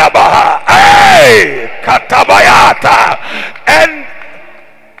 Waandabaha, hey, Katabayata, and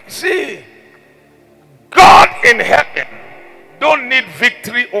see, God in heaven don't need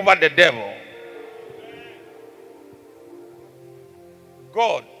victory over the devil.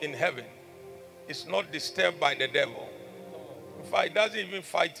 God in heaven is not disturbed by the devil. In fact, it doesn't even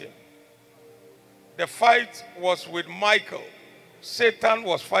fight him. The fight was with Michael. Satan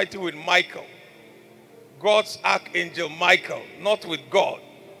was fighting with Michael, God's archangel Michael, not with God.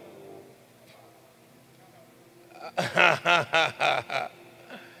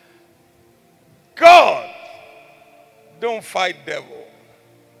 God don't fight devil.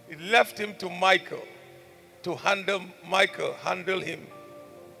 He left him to Michael to handle him.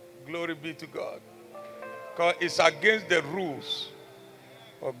 Glory be to God. Because it's against the rules.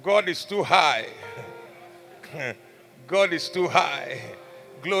 But God is too high. God is too high.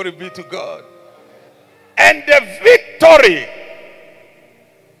 Glory be to God. And the victory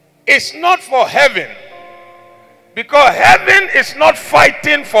is not for heaven. Because heaven is not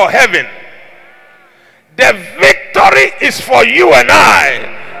fighting for heaven. The victory is for you and I.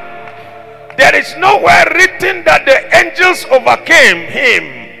 There is nowhere written that the angels overcame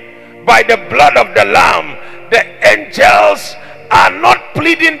him by the blood of the Lamb. The angels are not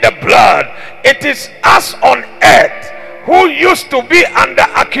pleading the blood. It is us on earth who used to be under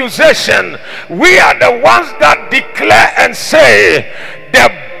accusation. We are the ones that declare and say,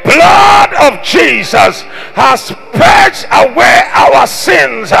 the blood of Jesus has purged away our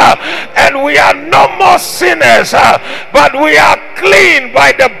sins, and we are no more sinners, but we are clean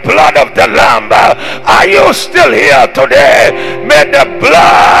by the blood of the Lamb. Are you still here today? May the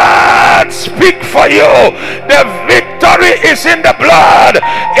blood speak for you. The victory is in the blood.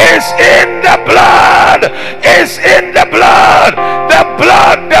 Is in the blood. Is in the blood. The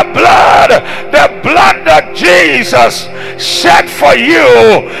blood, the blood, the blood of Jesus shed for you,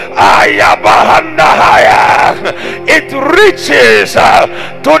 it reaches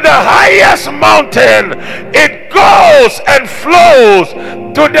to the highest mountain. It goes and flows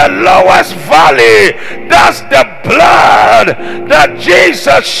to the lowest valley. That's the blood that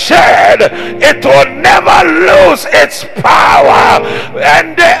Jesus shed. It will never lose its power.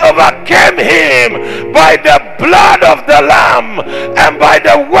 And they overcame him by the blood of the Lamb and by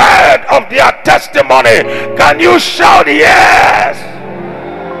the word of their testimony. Can you shout yes?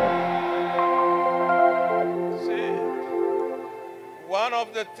 See, one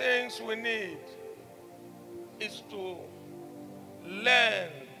of the things we need is to learn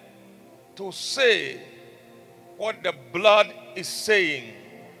to say what the blood is saying.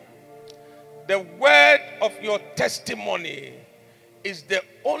 The word of your testimony is the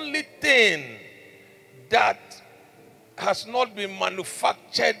only thing that has not been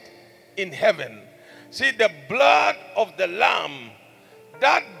manufactured in heaven. See, the blood of the Lamb,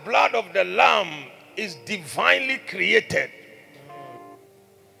 that blood of the Lamb is divinely created.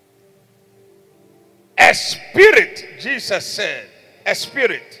 A spirit, Jesus said, a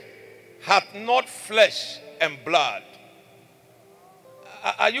spirit hath not flesh and blood.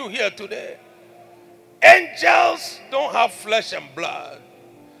 Are you here today? Angels don't have flesh and blood.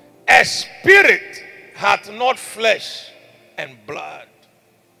 A spirit hath not flesh and blood.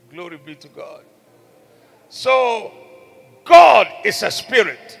 Glory be to God. So, God is a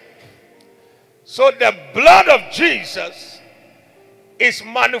spirit. So, the blood of Jesus is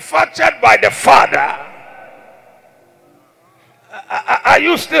manufactured by the Father. Are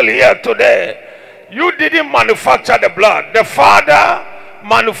you still here today? You didn't manufacture the blood. The Father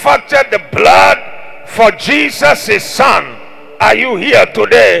manufactured the blood for Jesus, his Son. Are you here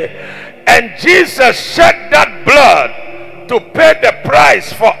today? And Jesus shed that blood to pay the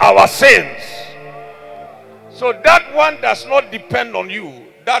price for our sins. So that one does not depend on you.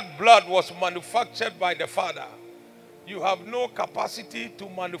 That blood was manufactured by the Father. You have no capacity to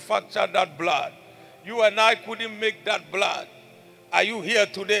manufacture that blood. You and I couldn't make that blood. Are you here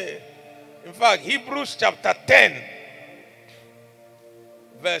today? In fact, Hebrews chapter 10,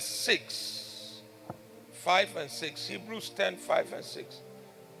 verse 6, 5 and 6. Hebrews 10, 5 and 6.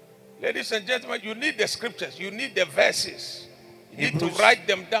 Ladies and gentlemen, you need the scriptures. You need the verses. You need to write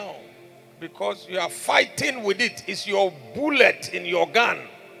them down, because you are fighting with it. It's your bullet in your gun.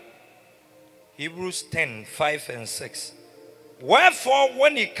 Hebrews 10, 5 and 6. Wherefore,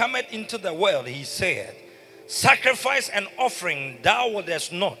 when he cometh into the world, he said, sacrifice and offering thou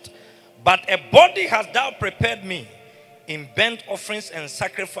wouldest not, but a body hast thou prepared me. In burnt offerings and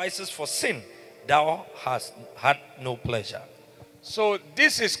sacrifices for sin thou hast had no pleasure. So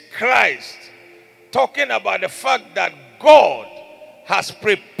this is Christ talking about the fact that God has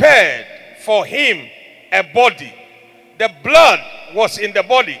prepared for him a body. The blood was in the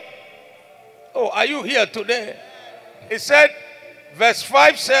body. Oh, are you here today? He said, verse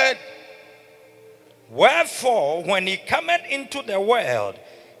 5 said, wherefore, when he cometh into the world,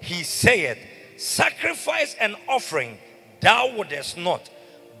 he saith, sacrifice and offering thou wouldest not,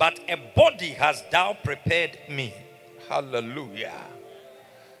 but a body hast thou prepared me. Hallelujah.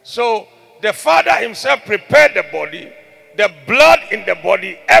 So the Father himself prepared the body, the blood in the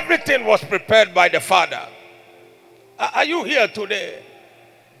body, everything was prepared by the Father. Are you here today?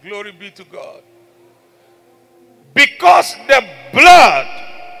 Glory be to God. Because the blood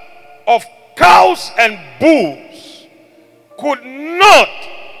of cows and bulls could not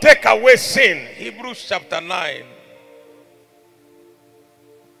take away sin. Hebrews chapter 9,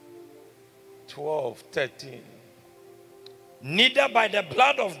 12, 13. Neither by the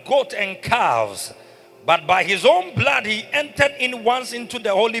blood of goat and calves, but by his own blood he entered in once into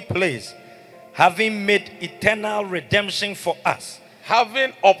the holy place, having made eternal redemption for us.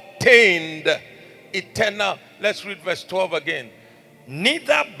 Having obtained eternal. Let's read verse 12 again.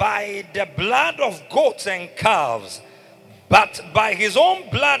 Neither by the blood of goats and calves, but by his own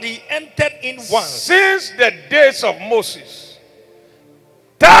blood he entered in once. Since the days of Moses,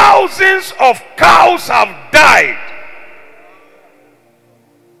 thousands of cows have died.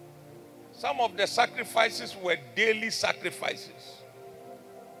 Some of the sacrifices were daily sacrifices.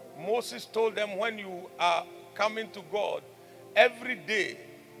 Moses told them, when you are coming to God, every day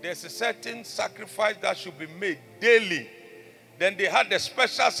there's a certain sacrifice that should be made daily. Then they had a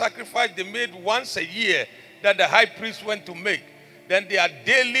special sacrifice they made once a year that the high priest went to make. Then there are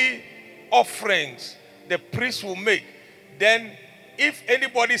daily offerings the priest will make. Then if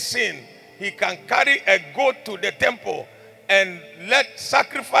anybody sin, he can carry a goat to the temple and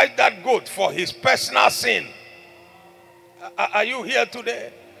sacrifice that goat for his personal sin. Are you here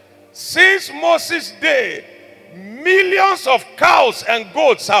today? Since Moses' day, millions of cows and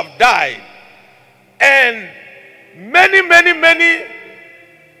goats have died, and many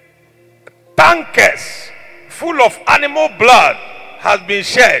tankers full of animal blood has been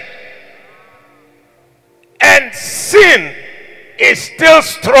shed, and sin is still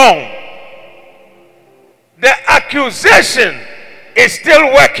strong, the accusation is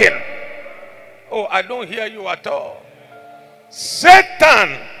still working. Oh, I don't hear you at all.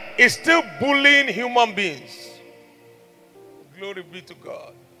 Satan is still bullying human beings. Glory be to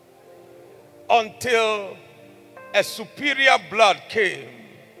God. Until a superior blood came.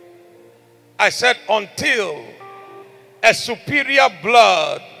 I said until a superior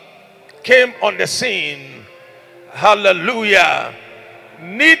blood came on the scene. Hallelujah.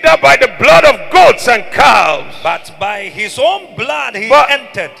 Neither by the blood of goats and cows, but by his own blood he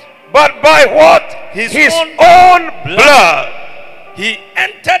entered. But by what? His own blood. He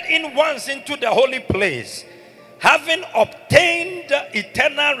entered in once into the holy place, having obtained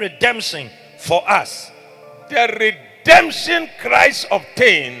eternal redemption for us. The redemption Christ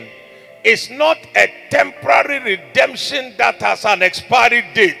obtained is not a temporary redemption that has an expiry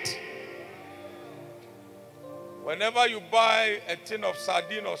date. Whenever you buy a tin of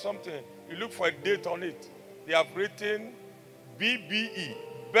sardine or something, you look for a date on it. They have written BBE,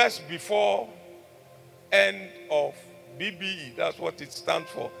 best before end of BBE. That's what it stands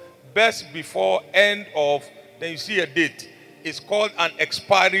for. Best before end of, then you see a date. It's called an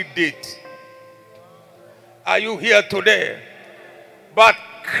expiry date. Are you here today? But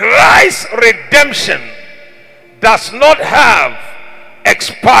Christ's redemption does not have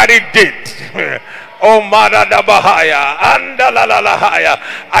expiry date. Oh, Marada Bahaya, Andalalahaya.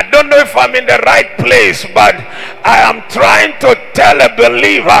 I don't know if I'm in the right place, but I am trying to tell a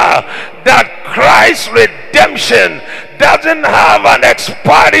believer that Christ's redemption doesn't have an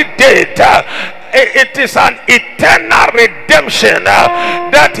expiry date. It is an eternal redemption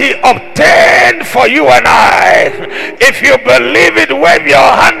that he obtained for you and I. If you believe it, wave your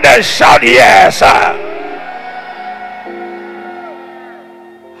hand and shout yes.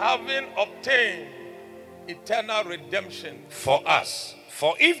 Having obtained eternal redemption for us.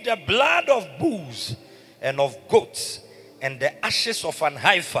 For if the blood of bulls and of goats and the ashes of an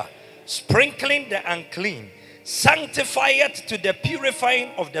heifer, sprinkling the unclean, sanctifieth to the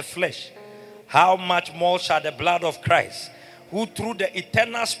purifying of the flesh, how much more shall the blood of Christ, who through the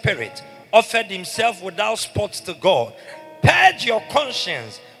eternal Spirit offered himself without spot to God, purge your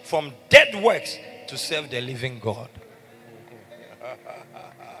conscience from dead works to serve the living God.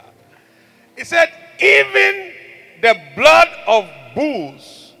 He said, even the blood of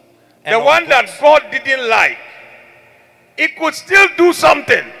bulls, and the one that God didn't like, it could still do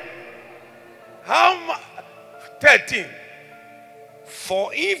something. How much? 13.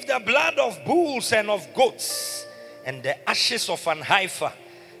 For if the blood of bulls and of goats and the ashes of an heifer,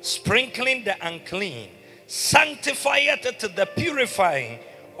 sprinkling the unclean, sanctifieth to the purifying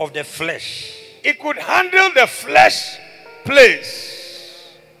of the flesh. It could handle the flesh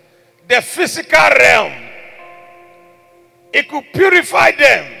place, the physical realm. It could purify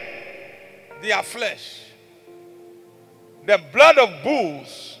them, their flesh. The blood of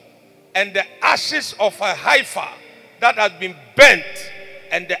bulls and the ashes of a heifer that has been burnt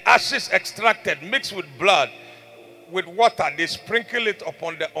and the ashes extracted, mixed with blood, with water, they sprinkle it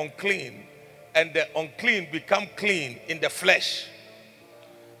upon the unclean, and the unclean become clean in the flesh.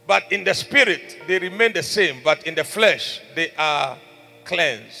 But in the spirit, they remain the same, but in the flesh, they are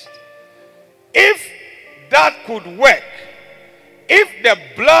cleansed. If that could work, if the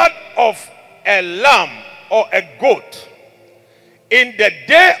blood of a lamb or a goat in the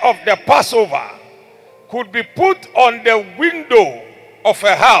day of the Passover could be put on the window of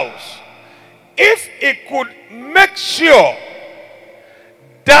a house, if it could make sure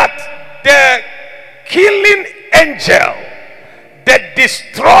that the killing angel, the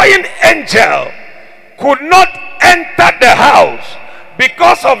destroying angel, could not enter the house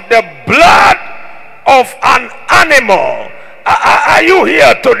because of the blood of an animal. Are you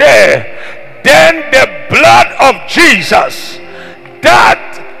here today? Then the blood of Jesus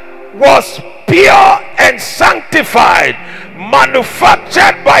that was pure and sanctified,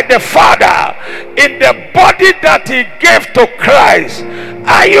 manufactured by the Father in the body that he gave to Christ.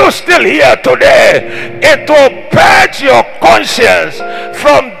 Are you still here today? It will purge your conscience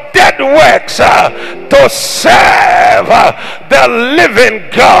from dead works to serve the living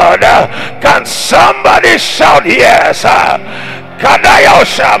God. Can somebody shout yes?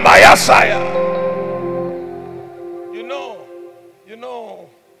 Kadayosha Mayasaya. You know,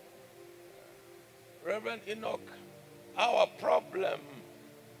 Reverend Enoch, our problem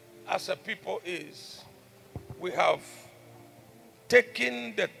as a people is we have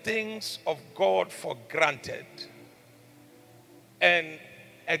taken the things of God for granted and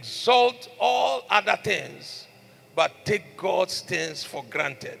exalt all other things, but take God's things for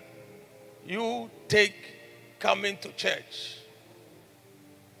granted. You take coming to church.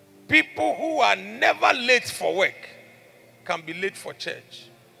 People who are never late for work can be late for church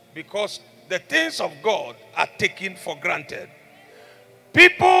because the things of God are taken for granted.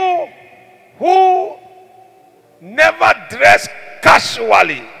 People who never dress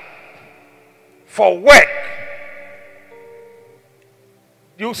casually for work,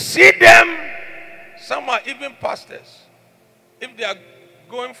 you see them, some are even pastors. If they are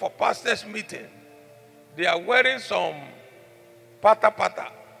going for pastors' meeting, they are wearing some pata.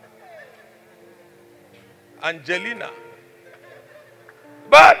 Angelina.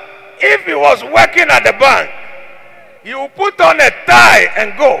 But if he was working at the bank, he will put on a tie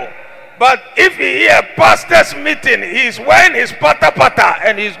and go. But if he hear pastor's meeting, he is wearing his pata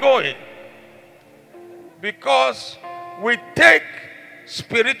and he's going. Because we take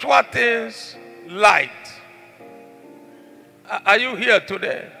spiritual things light. Are you here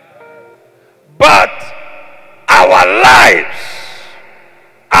today? But our lives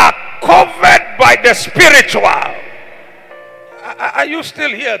are covered by the spiritual. Are you still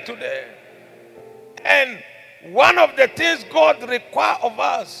here today? And one of the things God requires of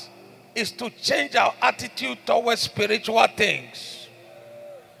us is to change our attitude towards spiritual things.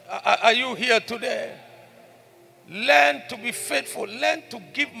 Are you here today? Learn to be faithful. Learn to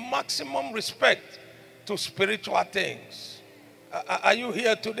give maximum respect to spiritual things. Are you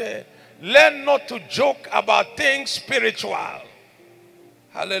here today? Learn not to joke about things spiritual.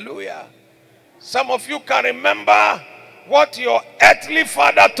 Hallelujah. Some of you can remember what your earthly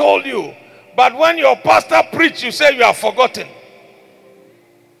father told you, but when your pastor preached, you say you have forgotten.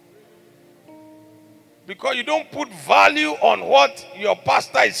 Because you don't put value on what your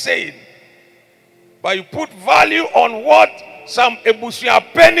pastor is saying, but you put value on what some ebusia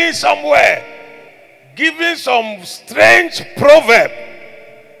penny somewhere giving some strange proverb.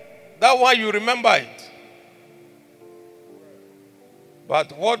 That's why you remember it.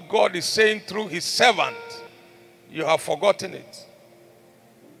 But what God is saying through his servant, you have forgotten it.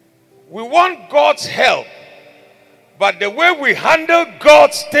 We want God's help, but the way we handle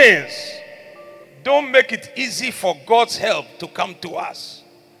God's things don't make it easy for God's help to come to us.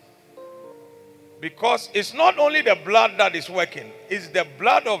 Because it's not only the blood that is working, it's the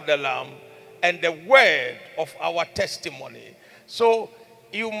blood of the Lamb and the word of our testimony. So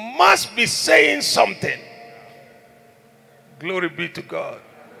you must be saying something. Glory be to God.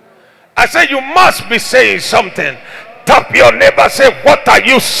 I said you must be saying something. Tap your neighbor, say, what are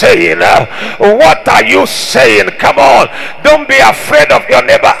you saying? What are you saying? Come on. Don't be afraid of your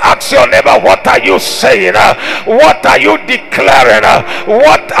neighbor. Ask your neighbor, what are you saying? What are you declaring?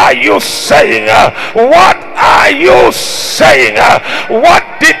 What are you saying? What are you saying?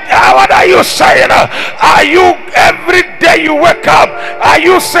 What are you saying? Are you, every day you wake up, are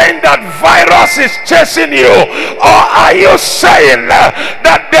you saying that virus is chasing you? Or are you saying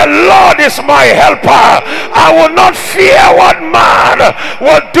that the Lord is my helper? I will not fear what man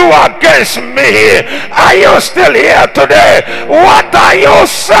will do against me. Are you still here today? What are you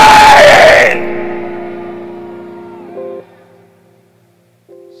saying?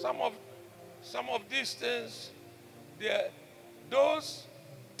 Some of these things, those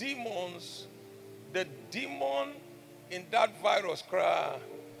demons, the demon in that virus cry,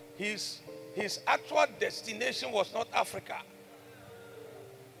 his actual destination was not Africa.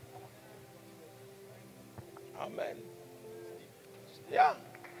 Amen. Yeah.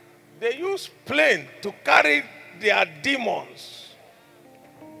 They use plane to carry their demons.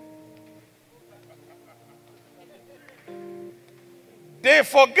 They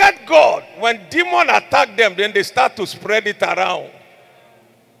forget God. When demons attack them, then they start to spread it around.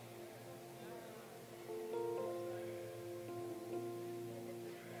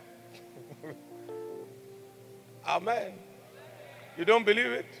 Amen. You don't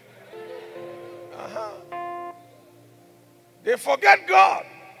believe it? They forget God.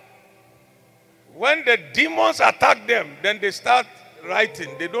 When the demons attack them, then they start writing.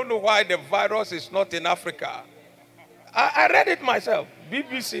 They don't know why the virus is not in Africa. I read it myself.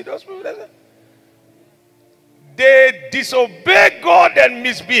 BBC, those people. They disobey God and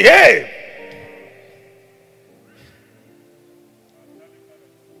misbehave.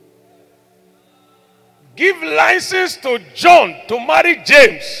 Give license to John to marry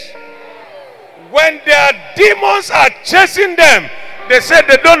James. When their demons are chasing them, they say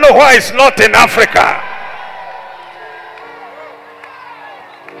they don't know why it's not in Africa.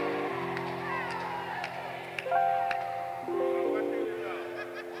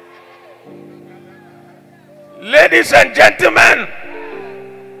 Ladies and gentlemen,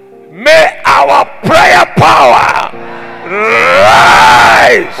 may our prayer power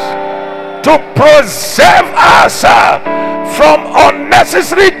rise to preserve us from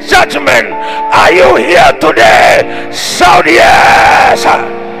unnecessary judgment. Are you here today? Shout yes.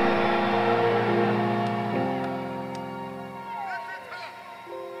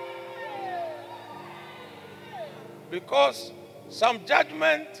 Because some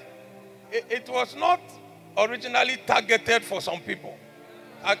judgment, it was not originally targeted for some people.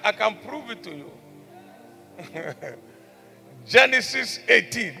 I can prove it to you. Genesis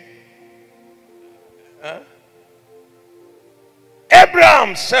 18.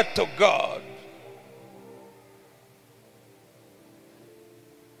 Abraham said to God,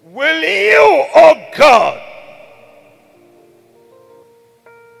 will you, oh God,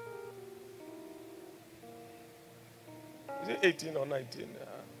 is it 18 or 19?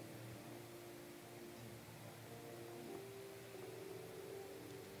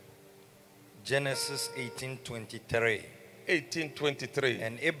 Genesis 18:23. 18:23.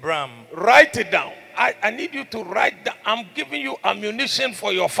 And Abraham, write it down. I need you to write down. I'm giving you ammunition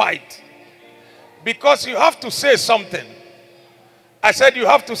for your fight. Because you have to say something. I said you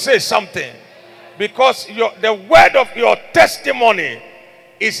have to say something. Because the word of your testimony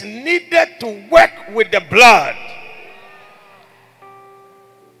is needed to work with the blood.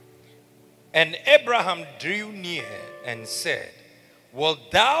 and Abraham drew near and said,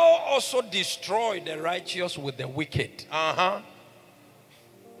 wilt thou also destroy the righteous with the wicked?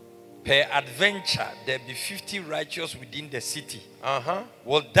 Peradventure, there be 50 righteous within the city.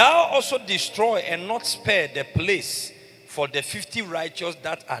 Wilt thou also destroy and not spare the place for the 50 righteous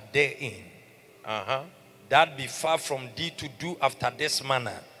that are therein? That be far from thee to do after this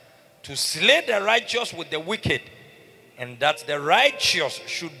manner, to slay the righteous with the wicked, and that the righteous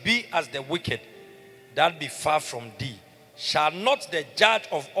should be as the wicked. That be far from thee. Shall not the judge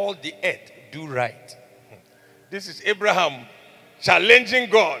of all the earth do right? This is Abraham challenging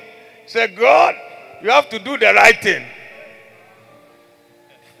God. Say, God, you have to do the right thing.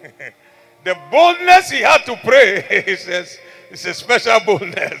 The boldness he had to pray, he says, it's a special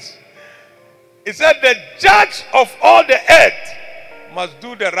boldness. He said, the judge of all the earth must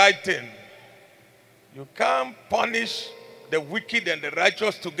do the right thing. You can't punish the wicked and the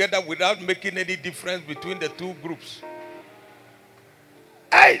righteous together without making any difference between the two groups.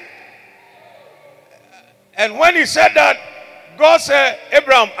 Hey! And when he said that, God said,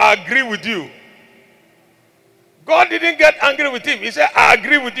 Abraham, I agree with you. God didn't get angry with him. He said, I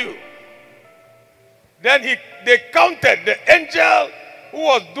agree with you. Then they counted the angel who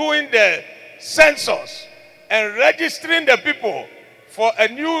was doing the census and registering the people for a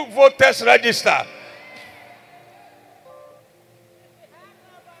new voters register.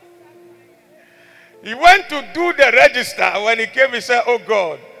 He went to do the register. When he came, he said, oh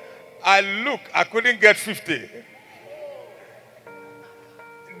God, I couldn't get 50.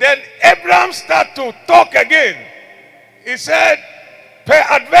 Then Abraham started to talk again. He said,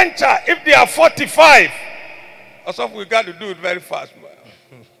 peradventure, if they are 45. Also, we got to do it very fast.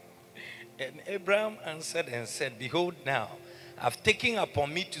 And Abraham answered and said, behold, now I've taken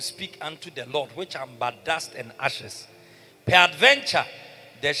upon me to speak unto the Lord, which am but dust and ashes. Peradventure,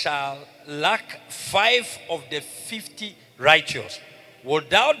 there shall lack 5 of the 50 righteous. Wilt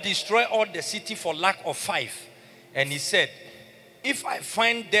thou destroy all the city for lack of 5? And he said, if I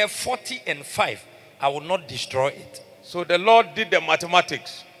find there 40 and 5, I will not destroy it. So the Lord did the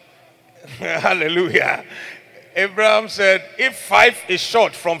mathematics. Hallelujah. Abraham said, if 5 is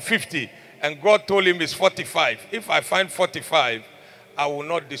short from 50, and God told him it's 45. If I find 45, I will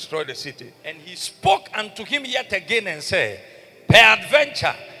not destroy the city. And he spoke unto him yet again and said,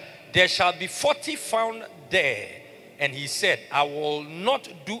 peradventure, there shall be 40 found there. And he said, I will not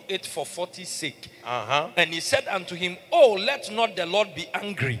do it for 40's sake. And he said unto him, oh, let not the Lord be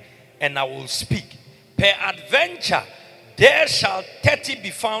angry, and I will speak. Peradventure, there shall 30 be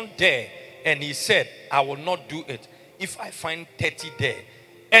found there. And he said, I will not do it if I find 30 there.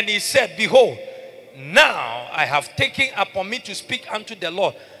 And he said, behold, now I have taken upon me to speak unto the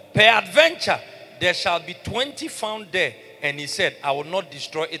Lord. Peradventure, there shall be 20 found there. And he said, I will not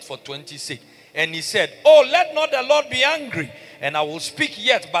destroy it for 20's sake. And he said, oh, let not the Lord be angry, and I will speak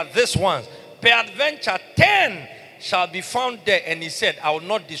yet but this once. Peradventure 10 shall be found there. And he said, I will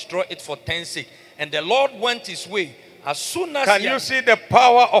not destroy it for 10's sake. And the Lord went his way. As soon as Can you see the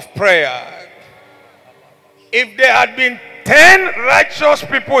power of prayer? If there had been 10 righteous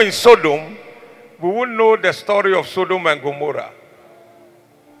people in Sodom, we would know the story of Sodom and Gomorrah.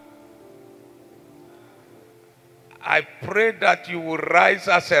 I pray that you will rise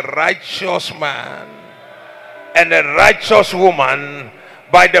as a righteous man. and a righteous woman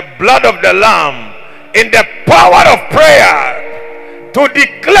by the blood of the Lamb in the power of prayer to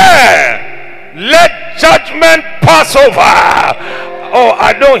declare, let judgment pass over. Oh,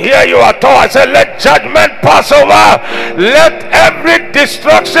 I don't hear you at all. I said, let judgment pass over. Let every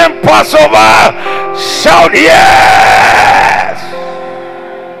destruction pass over. Shout yes.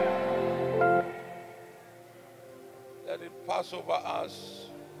 Let it pass over us.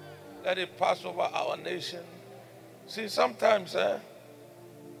 Let it pass over our nation. See, sometimes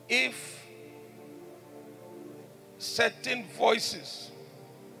if certain voices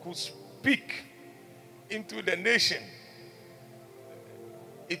could speak into the nation,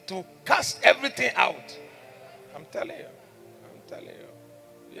 it will cast everything out. I'm telling you. I'm telling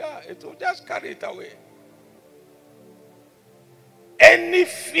you. Yeah, it will just carry it away. Any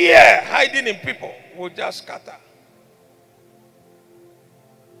fear hiding in people will just scatter.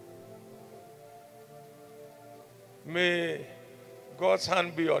 May God's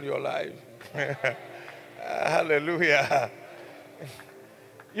hand be on your life. Hallelujah.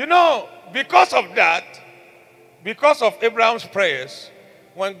 You know, because of that, because of Abraham's prayers,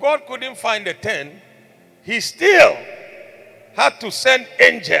 when God couldn't find the 10, he still had to send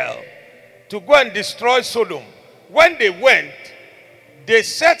angel to go and destroy Sodom. When they went, they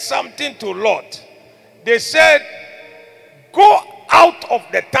said something to Lot. They said, go out of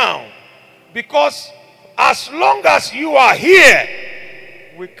the town, because as long as you are here,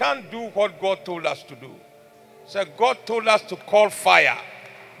 we can't do what God told us to do. So God told us to call fire.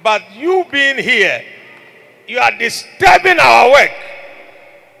 But you being here, you are disturbing our work.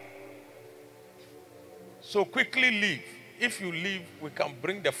 So quickly leave. If you leave, we can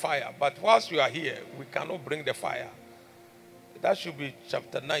bring the fire. But whilst you are here, we cannot bring the fire. That should be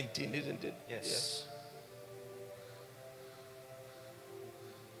chapter 19, isn't it? Yes.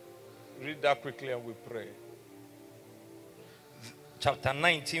 Read that quickly and we pray. Chapter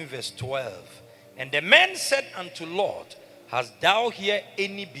 19, verse 12. And the man said unto Lot, hast thou here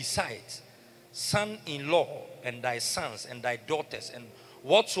any besides son-in-law, and thy sons and thy daughters, and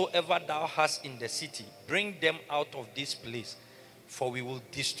whatsoever thou hast in the city, bring them out of this place, for we will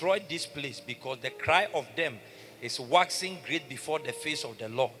destroy this place, because the cry of them is waxing great before the face of the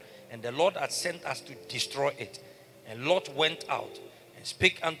Lord, and the Lord hath sent us to destroy it. And Lot went out and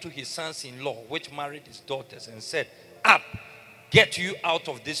spake unto his sons-in-law, which married his daughters, and said, up, get you out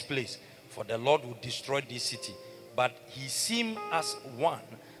of this place, for the Lord will destroy this city. But he seemed as one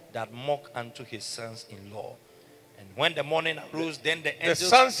that mocked unto his sons-in-law. And when the morning arose, then the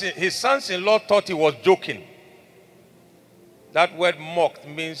angels... His sons-in-law thought he was joking. That word mocked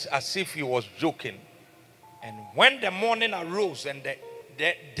means as if he was joking. And when the morning arose, and then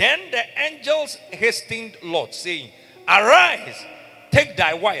the angels hastened Lot, saying, arise, take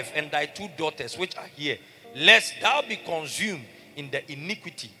thy wife and thy 2 daughters which are here, lest thou be consumed in the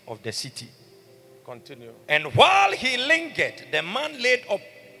iniquity of the city. Continue. And while he lingered, the man laid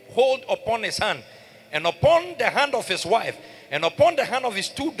hold upon his hand, and upon the hand of his wife, and upon the hand of his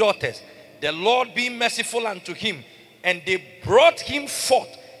 2 daughters, the Lord being merciful unto him, and they brought him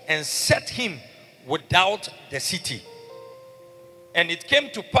forth and set him without the city. And it came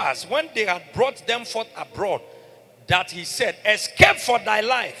to pass, when they had brought them forth abroad, that he said, escape for thy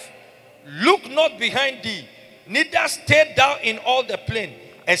life, look not behind thee, neither stay thou in all the plain,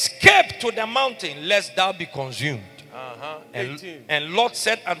 escape to the mountain, lest thou be consumed. And Lot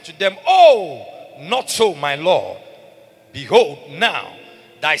said unto them, oh, not so, my Lord. Behold, now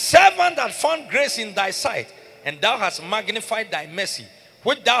thy servant hath found grace in thy sight, and thou hast magnified thy mercy,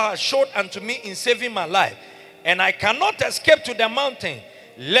 which thou hast showed unto me in saving my life. And I cannot escape to the mountain,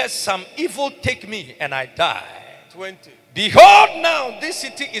 lest some evil take me and I die. 20. Behold, now this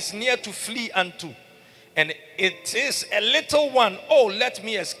city is near to flee unto, and it is a little one. Oh, let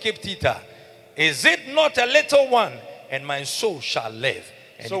me escape thither. Is it not a little one? And my soul shall live.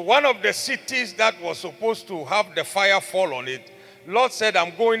 And so one of the cities that was supposed to have the fire fall on it, Lord said,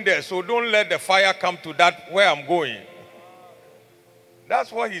 I'm going there, so don't let the fire come to that where I'm going.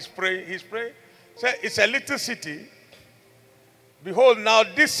 That's what he's praying. He's praying. Said, it's a little city. Behold, now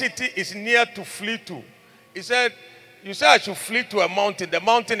this city is near to flee to. He said, you said I should flee to a mountain. The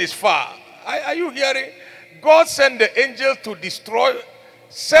mountain is far. Are you hearing? God sent the angels to destroy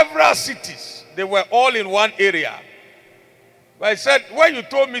several cities. They were all in one area. But he said, where you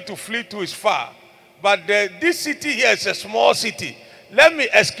told me to flee to is far. But this city here is a small city. Let me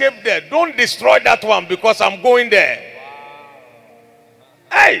escape there. Don't destroy that one because I'm going there.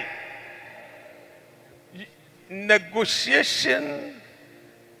 Wow. Hey! Negotiation.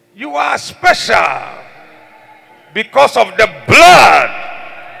 You are special because of the blood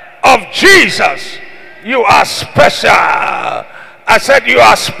of Jesus. You are special. I said you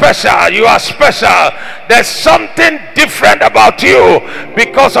are special. You are special. There's something different about you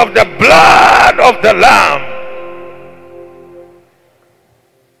because of the blood of the Lamb.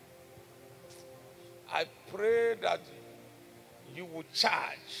 I pray that you will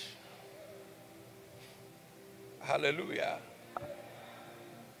charge. Hallelujah.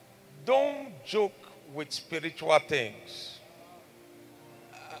 Don't joke with spiritual things.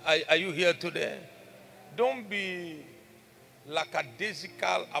 Are you here today? Don't be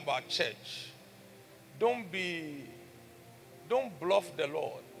lackadaisical about church. Don't bluff the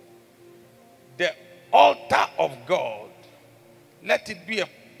Lord. The altar of God, let it be a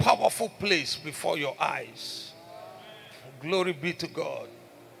powerful place before your eyes. Glory be to God.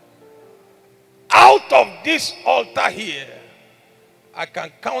 Out of this altar here, I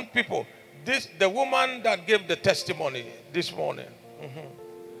can count people. The woman that gave the testimony this morning.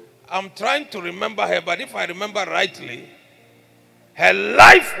 I'm trying to remember her, but if I remember rightly, her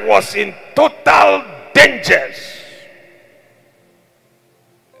life was in total dangers.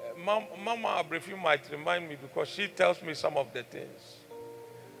 Mama Abrefi might remind me because she tells me some of the things.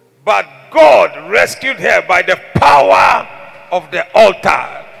 But God rescued her by the power of the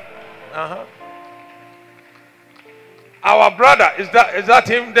altar. Our brother, is that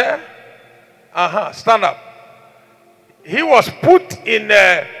him there? Stand up. He was put in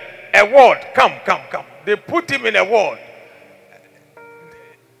a ward. Come. They put him in a ward.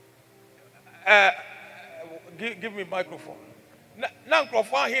 Give me microphone. Now,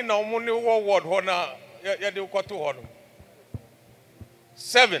 he no money ward.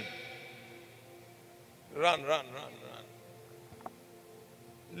 7. Run.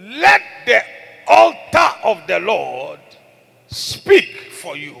 Let the altar of the Lord speak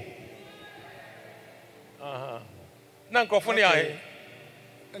for you. Okay.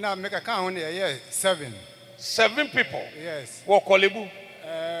 Now make a count here. Yes, 7. 7 people. Yes. What Kolebu?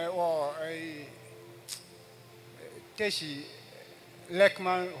 Teshi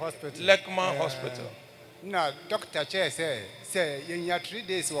Lekman Hospital. Hospital. Now, Doctor Chair say you 3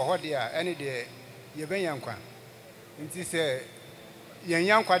 days or what there any day you been young one. And he say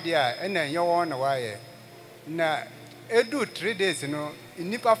young quadia and then you on a wire. Now, it do 3 days, you know, in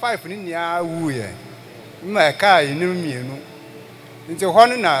Nipa 5 in ya woo. My car, you know me, you know. Into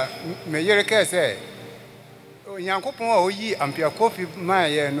Honor, Mayorka say, Oh, Yankopon, ye Ampiah-Kwofi,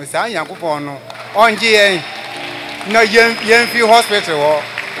 my, no, San Yankopon, on GA, no young few hospital.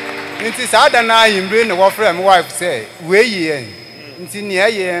 Into Sadana, in bring the warfare, wife say, where ye in. Into near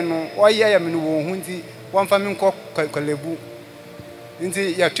ye, no, or ye am in Wunti, one family called Kolebu. Into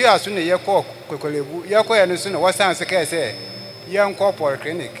your 2 hours soon a year called Kolebu, Yako and soon what sounds a case, young corporate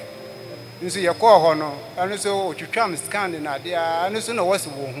clinic. Into your call honor, and so you come scanning idea, and so no was a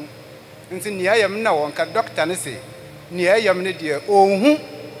woman. Into near yam now on doctor and say, near yam dear, oh,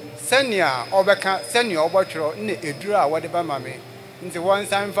 send ya over send your butcher in a draw whatever mammy. Into one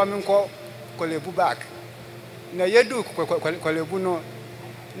time family call Kolebu back. Now you do Kolebuno.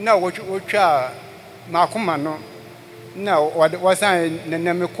 Now what you try Macumano. Now what was I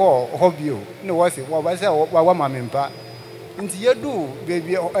name call hobby? No was it what was our mammy? Into you do,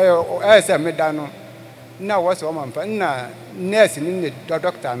 baby, as a medano. Now what's a woman? Now, nursing in the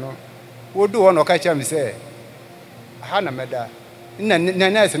doctor, no. Would do one or catch him say, Hannah Meda.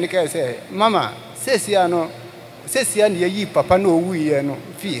 Nurse and the say, Mamma, says Yano, says Yan ye papa no we no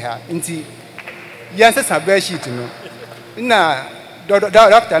fee her. Into yes, a bad sheet, no. Now,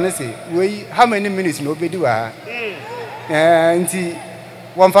 doctor, and say, we how many minutes no be do her? And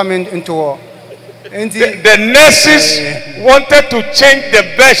one famine into the nurses wanted to change the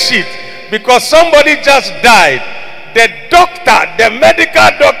bed sheet because somebody just died. The medical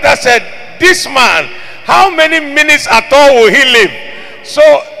doctor said, this man, how many minutes at all will he live? So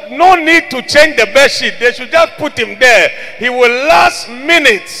no need to change the bed sheet. They should just put him there. He will last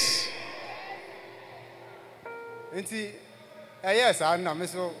minutes. Yes, I know.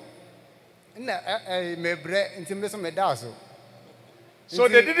 So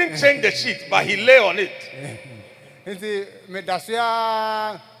they didn't change the sheet, but he lay on it.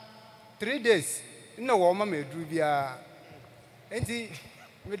 3 days. No woman may do bia.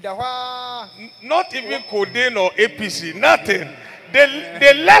 Not even Codeine or APC, nothing.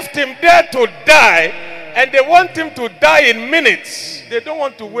 They left him there to die, and they want him to die in minutes. They don't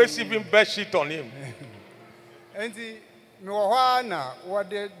want to waste even bed sheet on him. And what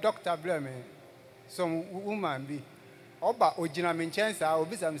the doctor blaming some woman be. Oba ojina menchensa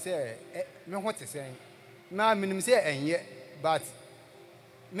obi sam say me ho te sen na minim say enye but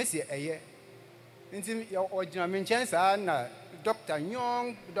me say eye nti ojina menchensa na doctor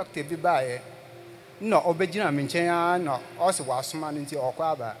young doctor bi baaye no obejina me nchen no ose wasoma nti okwa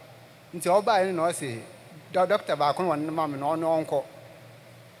aba nti oba no ose doctor ba ko won ma me no no onko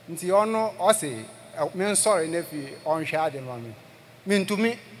nti ono ose me sorry na fi onhwe ade ma me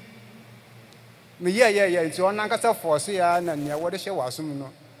ntumi me ye nti ono ankasa force ya na ne wode hye wasom no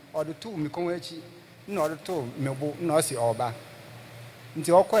ode tu mi kon achi na ode tu mebo na ose oba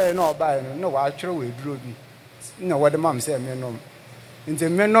nti okoye na oba no wa atwere we duro bi na wode mam se me no nti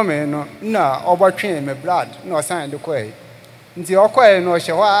me no me no na obotwe me blood na osan de koye nti okoye no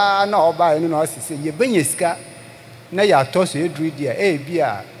hye wa na oba no na osise ye benya sika na ya to so eduru dia e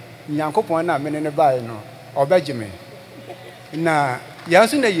bia nyankopon na me ne bae no obegime na ya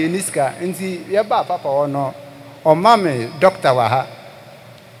so na ye niska nti ye ba papa wo no o mame doctor wa ha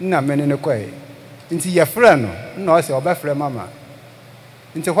na me ne koye nti ye frɛ no na o se obefrɛ mama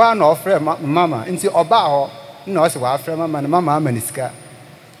nti hwa na ofrɛ mama nti oba ho na o se wa frɛ mama na mama amaniska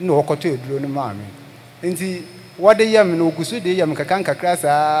na okoto eduro no mame nti wode yam no ogusu de yam kakan kakra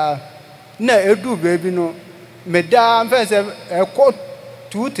saa na edu baby no meda mfense eko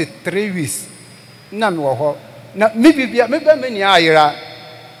 2 to 3 weeks na me wo ho na me bibia me ba me ni ayira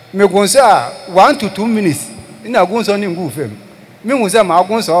me gunsa 1 to 2 minutes ina gunso ni ngu fem me gunsa ma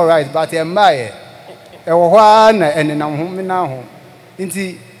gunso all right but e mbaye e wo ho na enenam ho me na ho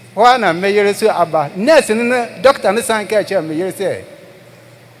nti ho na me yere so aba nurse ne doctor ne san ka che me yere se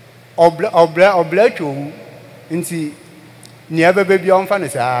obla twu nti ni abebe bia onfa ne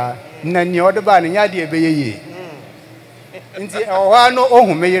saa na ni ode ba ne nya de ebeyeye nti ho no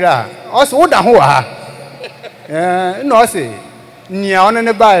ohun me yere a o so woda ho ha no se ni a one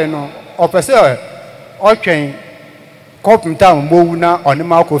ne bae no opese otwen komputa mbowu na one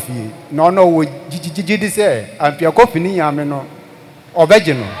ma kofi na ono wo jijiji di se Ampiah-Kwofi ni nyame no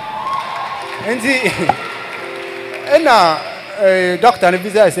obeje no nti na doctor ne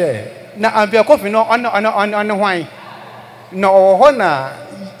biza se na Ampiah-Kwofi no on hwan na ho na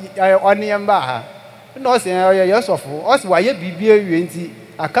one yamba ha no se yesofo o se wa ye bibia wie nti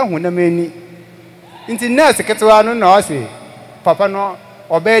aka hu na mani nti nurse ketwa no na o se papa no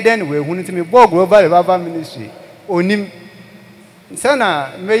obeden we hu nti me bo global baba ministry onim sana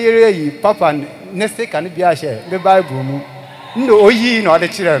meyere yi papa ne se kan bia hye be bible mu no oyi na ode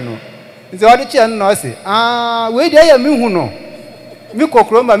kire no nti ode kire no na o se we dey ya me hu no mi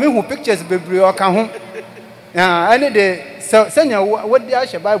kokroma mi hu pictures bebre o ka ho ane de senya wodi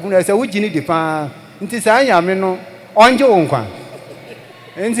ahye bible na se wugini di pa nti sa anyame no onje wo nkwa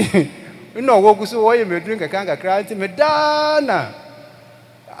nti no wo guso wo ye medru nkakan kakra nti medana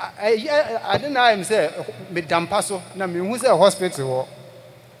adena im se medampa so na me hu se hospital wo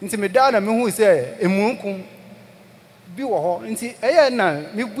nti medana me hu se emunkum bi wo ho nti eye na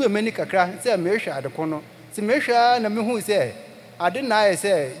me bu emani kakra se me hwa adeko no nti me hwa na me hu se adena ye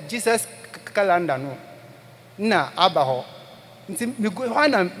se Jesus calendar no na aba ho nti me go ho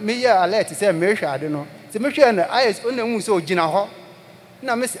na me ye alert se me hwa ade no nti me hwa na ayes ona hu se ogina ho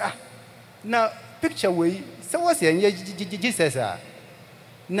na me se na picture we se wo se enye Jesus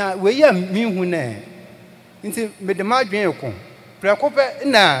na we ya mi hu na nti me de ma dwen ko prekope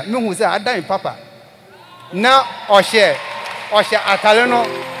na me hu se adan papa na ohye atale no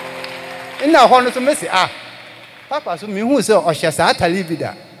na ho no so me se papa so me hu se ohye sa atale bi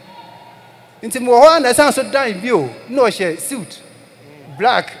da nti mo ho na san so dan bi o na ohye suit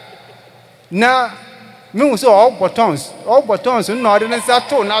black na me hu se all buttons na ode na sa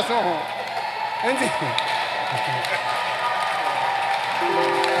to na so ho nti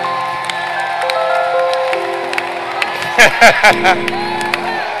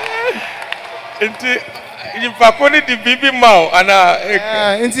nti yipakoni di bibi mau ana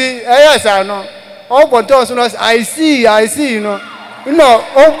nti yes no all buttons no I see no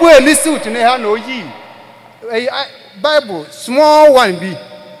obu eli suit ne ha na oyi Bible small one bi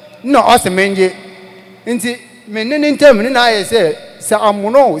no osemenje nti menene ntem ne na ayese se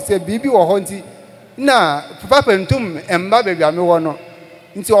amuno se bibi wo ho nti na papa ntum emba bebi ame wo no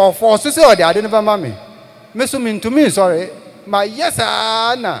nti ofo so se ode ade ne ba ma me so me ntumi sorry ma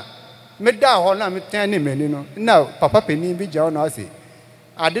yesa na me da ho na me tan ne meni no na papa pani bi ja na ase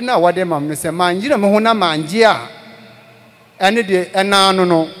ade na wode mam no se manjira me ho na manje a ene de ena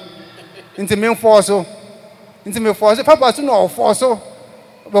no nti me force papa so no force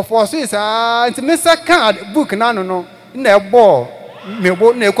but force is nti me second book na no na ebo me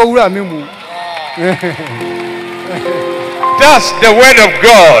bo na ekowura me mu. That's the word of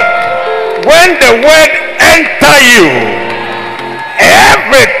God. When the word enter you,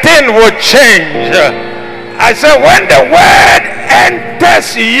 everything will change. I said, when the word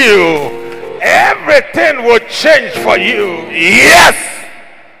enters you, everything will change for you. Yes.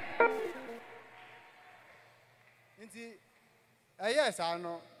 Yes, I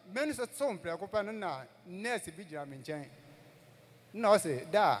know. Men so some preoccupation na nurse bi jira me nchen. Na o say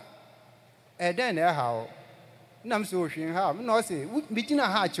da den na how na me so hwin ha na o say bi jina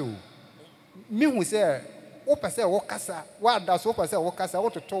ha chew. Me hu say wo pese wo kasa wa da so pese wo kasa wo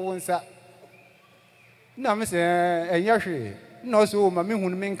toto wo nsa. Na me say enya hwe na o so ma me hu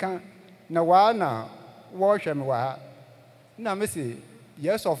me nka na wa na wo hwe me wa. Na me say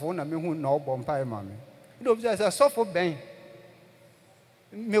yes of na me hu na obo mpa ma me. No bi say sofo ben.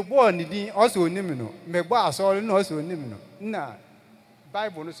 Me born ni also nim no me bo asori no also nim no na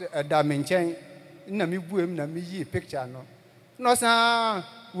Bible no say da me nchen na me buem na me yi picture no sa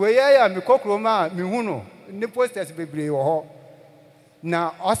we ya me kokro ma me hu no ni posters bebre wo ho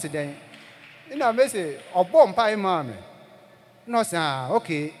na osiden na me say obo mpa ma me no sa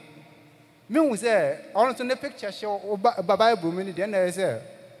okay me hu say on to the picture show Bible me ni de na say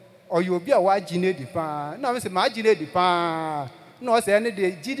oyo bi a wa gine di pa na me say ma gine di pa no say any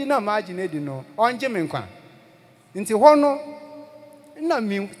day gidi na margin di no onje me nkwa nti ho no na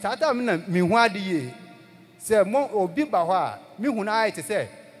mi tata me na mi hu ade ye say mo obi ba ho a mi hu na ai te say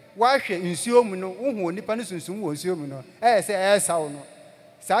wa hwe nsuo mu no wo hu onipa no sunsun wo nsuo mu no say saw no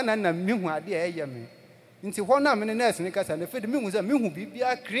sa na mi hu ade e ye me nti ho na me ne nurse ni kasa na fedi mi hu say mi hu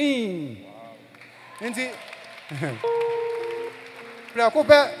bibia clean nti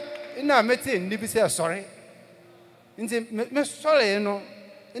preocupa ina meti ni bi say sorry nti me sorry no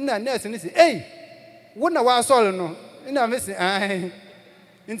ina nurse ni say hey wo na wa sorry no ina me say ai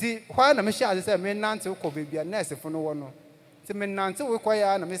nti hwa na me sha say me nante ko bebia nurse fo no wo no nti me nante we kwa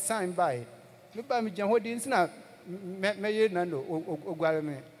ya na me sign by me ba me gyan hodi nti na me ye na no ogware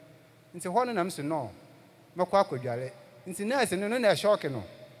me nti ho no na me say no me kwa akwadware nti nurse no na shock no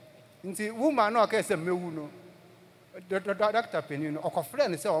nti woman no ka say mewu no doctor Penny no okofre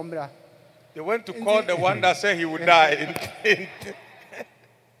no say ombra. They went to call the one that said he would die.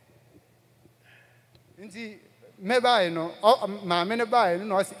 Nti me buy no ma me ne buy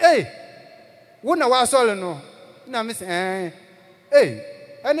no say hey wo na wa sole no na me say hey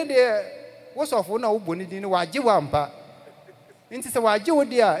ene de wo sofo na wo boni din wa age wa mpa nti se wa age wo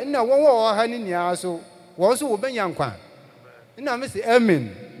dia na won wo ha ni nia so wo so wo benya nkwa na me say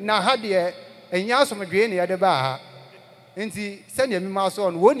amen na ha de enya asomdwe ne ya de ba ha nti se ne mi ma so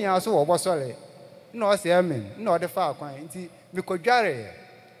no wo nia so wo bo sole na o say amen na o de fa akwan nti me kodware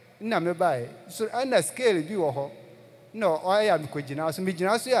na me buy so ana scale bi wo ho no o ya me kogina so me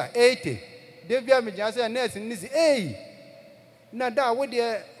gina so ya 80 de bia me gina so ya nurse ni si eh na da wo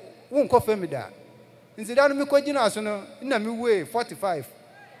de wo nko fa me da nti da no me kogina so no na me weigh 45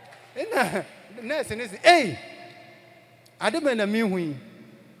 na nurse ni si eh ade me na me hu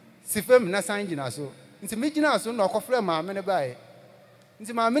si fam na san gina so nti me gina so na okofre ma me ne buy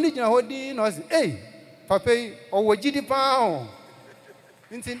nti ma me ni gina hodi na o si eh papa o wo gidi pa o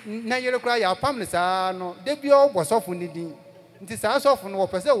nti na yere kura ya pam ne saa no de bi o bosofo ni din nti saa sofo no wo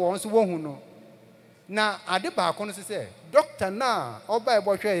pese wo nso wo hu no na ade ba ko no se doctor na oba e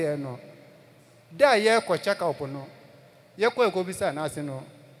bo hwe ye no da ye ko check up no ye ko bi sa na ase no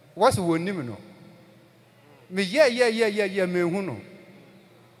wo se wonim no me ye me hu no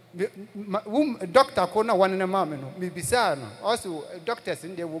doctor ko na wan ne ma me no me bisa no also doctors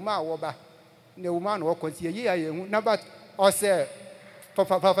in the woman wo ba ne woman wo ko tie ye hu na but o se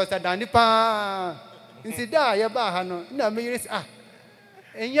Professor Danny pa nti da ye ba ha no na me yiri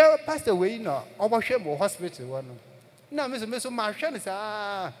enya pastor we no obahwe mo hospital wo no na me so ma hwe ne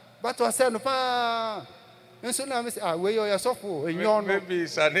sa but o se no pa nso na me say we your sofo enyo no maybe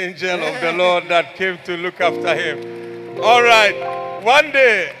it's an angel of the Lord that came to look after him. All right, one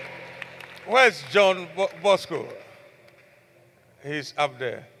day, where's John Bosco? He's up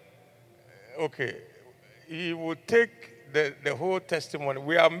there. Okay, he would take the whole testimony.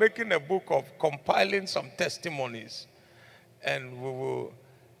 We are making a book of compiling some testimonies. And we will,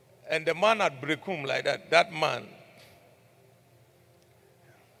 and the man at Brekum like that man,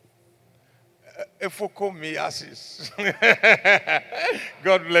 Efokomiasis.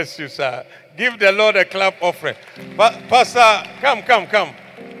 God bless you, sir. Give the Lord a clap offering. Pastor, come.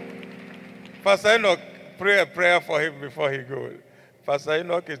 Pastor Enoch, pray a prayer for him before he goes. Pastor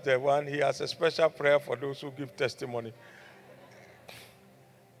Enoch is the one, he has a special prayer for those who give testimony.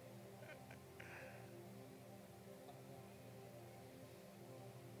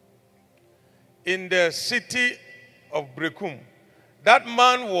 In the city of Brekum, that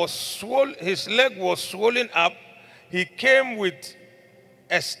man was swollen, his leg was swollen up. He came with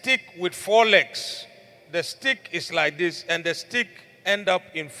a stick with 4 legs. The stick is like this, and the stick end up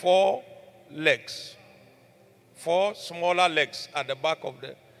in 4 legs. 4 smaller legs at the back of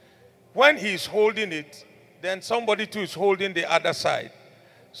the. When he's holding it, then somebody too is holding the other side.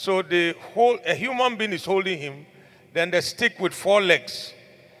 So a human being is holding him, then the stick with 4 legs,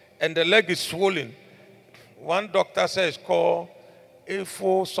 and the leg is swollen. One doctor says it's called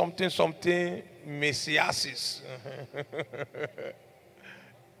AKWO something messiasis.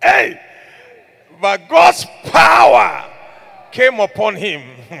 Hey! But God's power came upon him.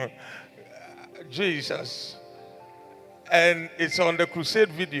 Jesus. And it's on the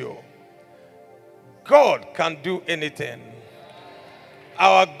crusade video. God can do anything.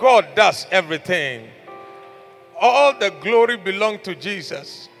 Our God does everything. All the glory belongs to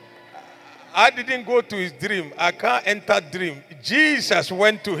Jesus. I didn't go to his dream. I can't enter dream. Jesus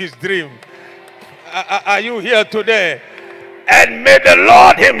went to his dream. Are you here today? And may the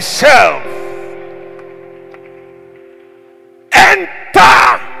Lord himself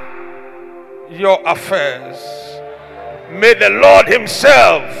enter your affairs. May the Lord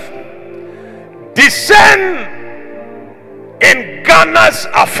himself descend in Ghana's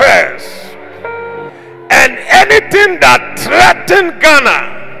affairs. And anything that threatens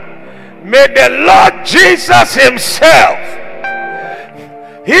Ghana, may the Lord Jesus himself,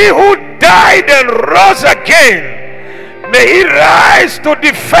 he who died and rose again, may he rise to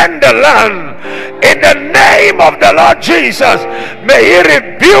defend the land. In the name of the Lord Jesus, may he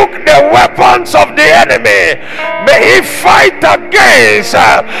rebuke the weapons of the enemy. May he fight against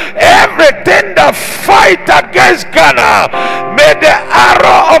everything that fight against Ghana. May the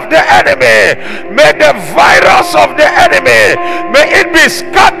arrow of the enemy, may the virus of the enemy, may it be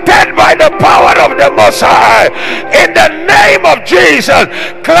scattered by the power of the Most High. In the name of Jesus,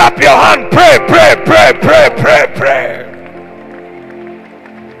 clap your hand, pray, pray, pray, pray, pray, pray.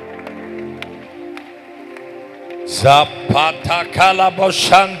 Zapata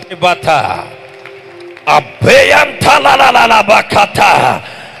kalaboshanti bata abeyanta la la la la bakata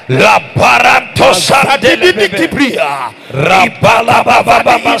la baranto sante libibria rabala baba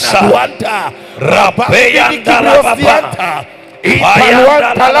baba sa rabeyanta la baba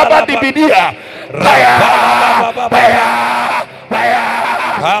ipayanta la baba dibidia rabala baba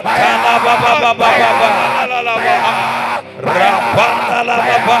kapala baba baba rabala la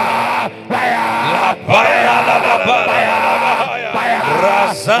baba la baya la baba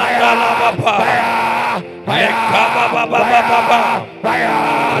razanda la baba leka baba baba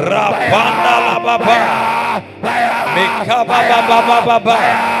rabanda la baba meka baba baba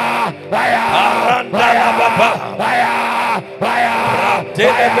aranda la baba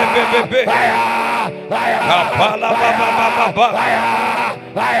ratele bebe kapala baba baba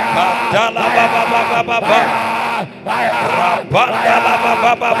kadala baba baba rabanda la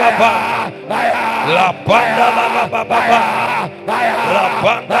baba baba la banda la baba baba la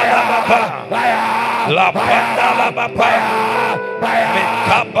banda la baba la banda la baba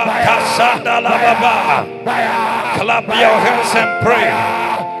mikaba kasanda la baba. Clap your hands and pray.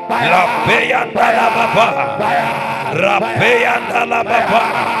 La beyanda la baba la beyanda la baba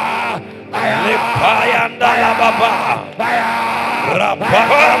le payanda la baba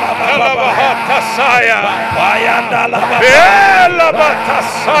rababa la baba tasaya payanda la baba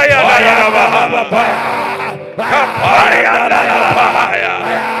tasaya la baba kapayanda la baba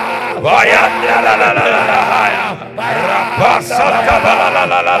payanda la baba rabasa la baba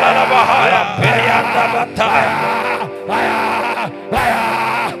payanda bata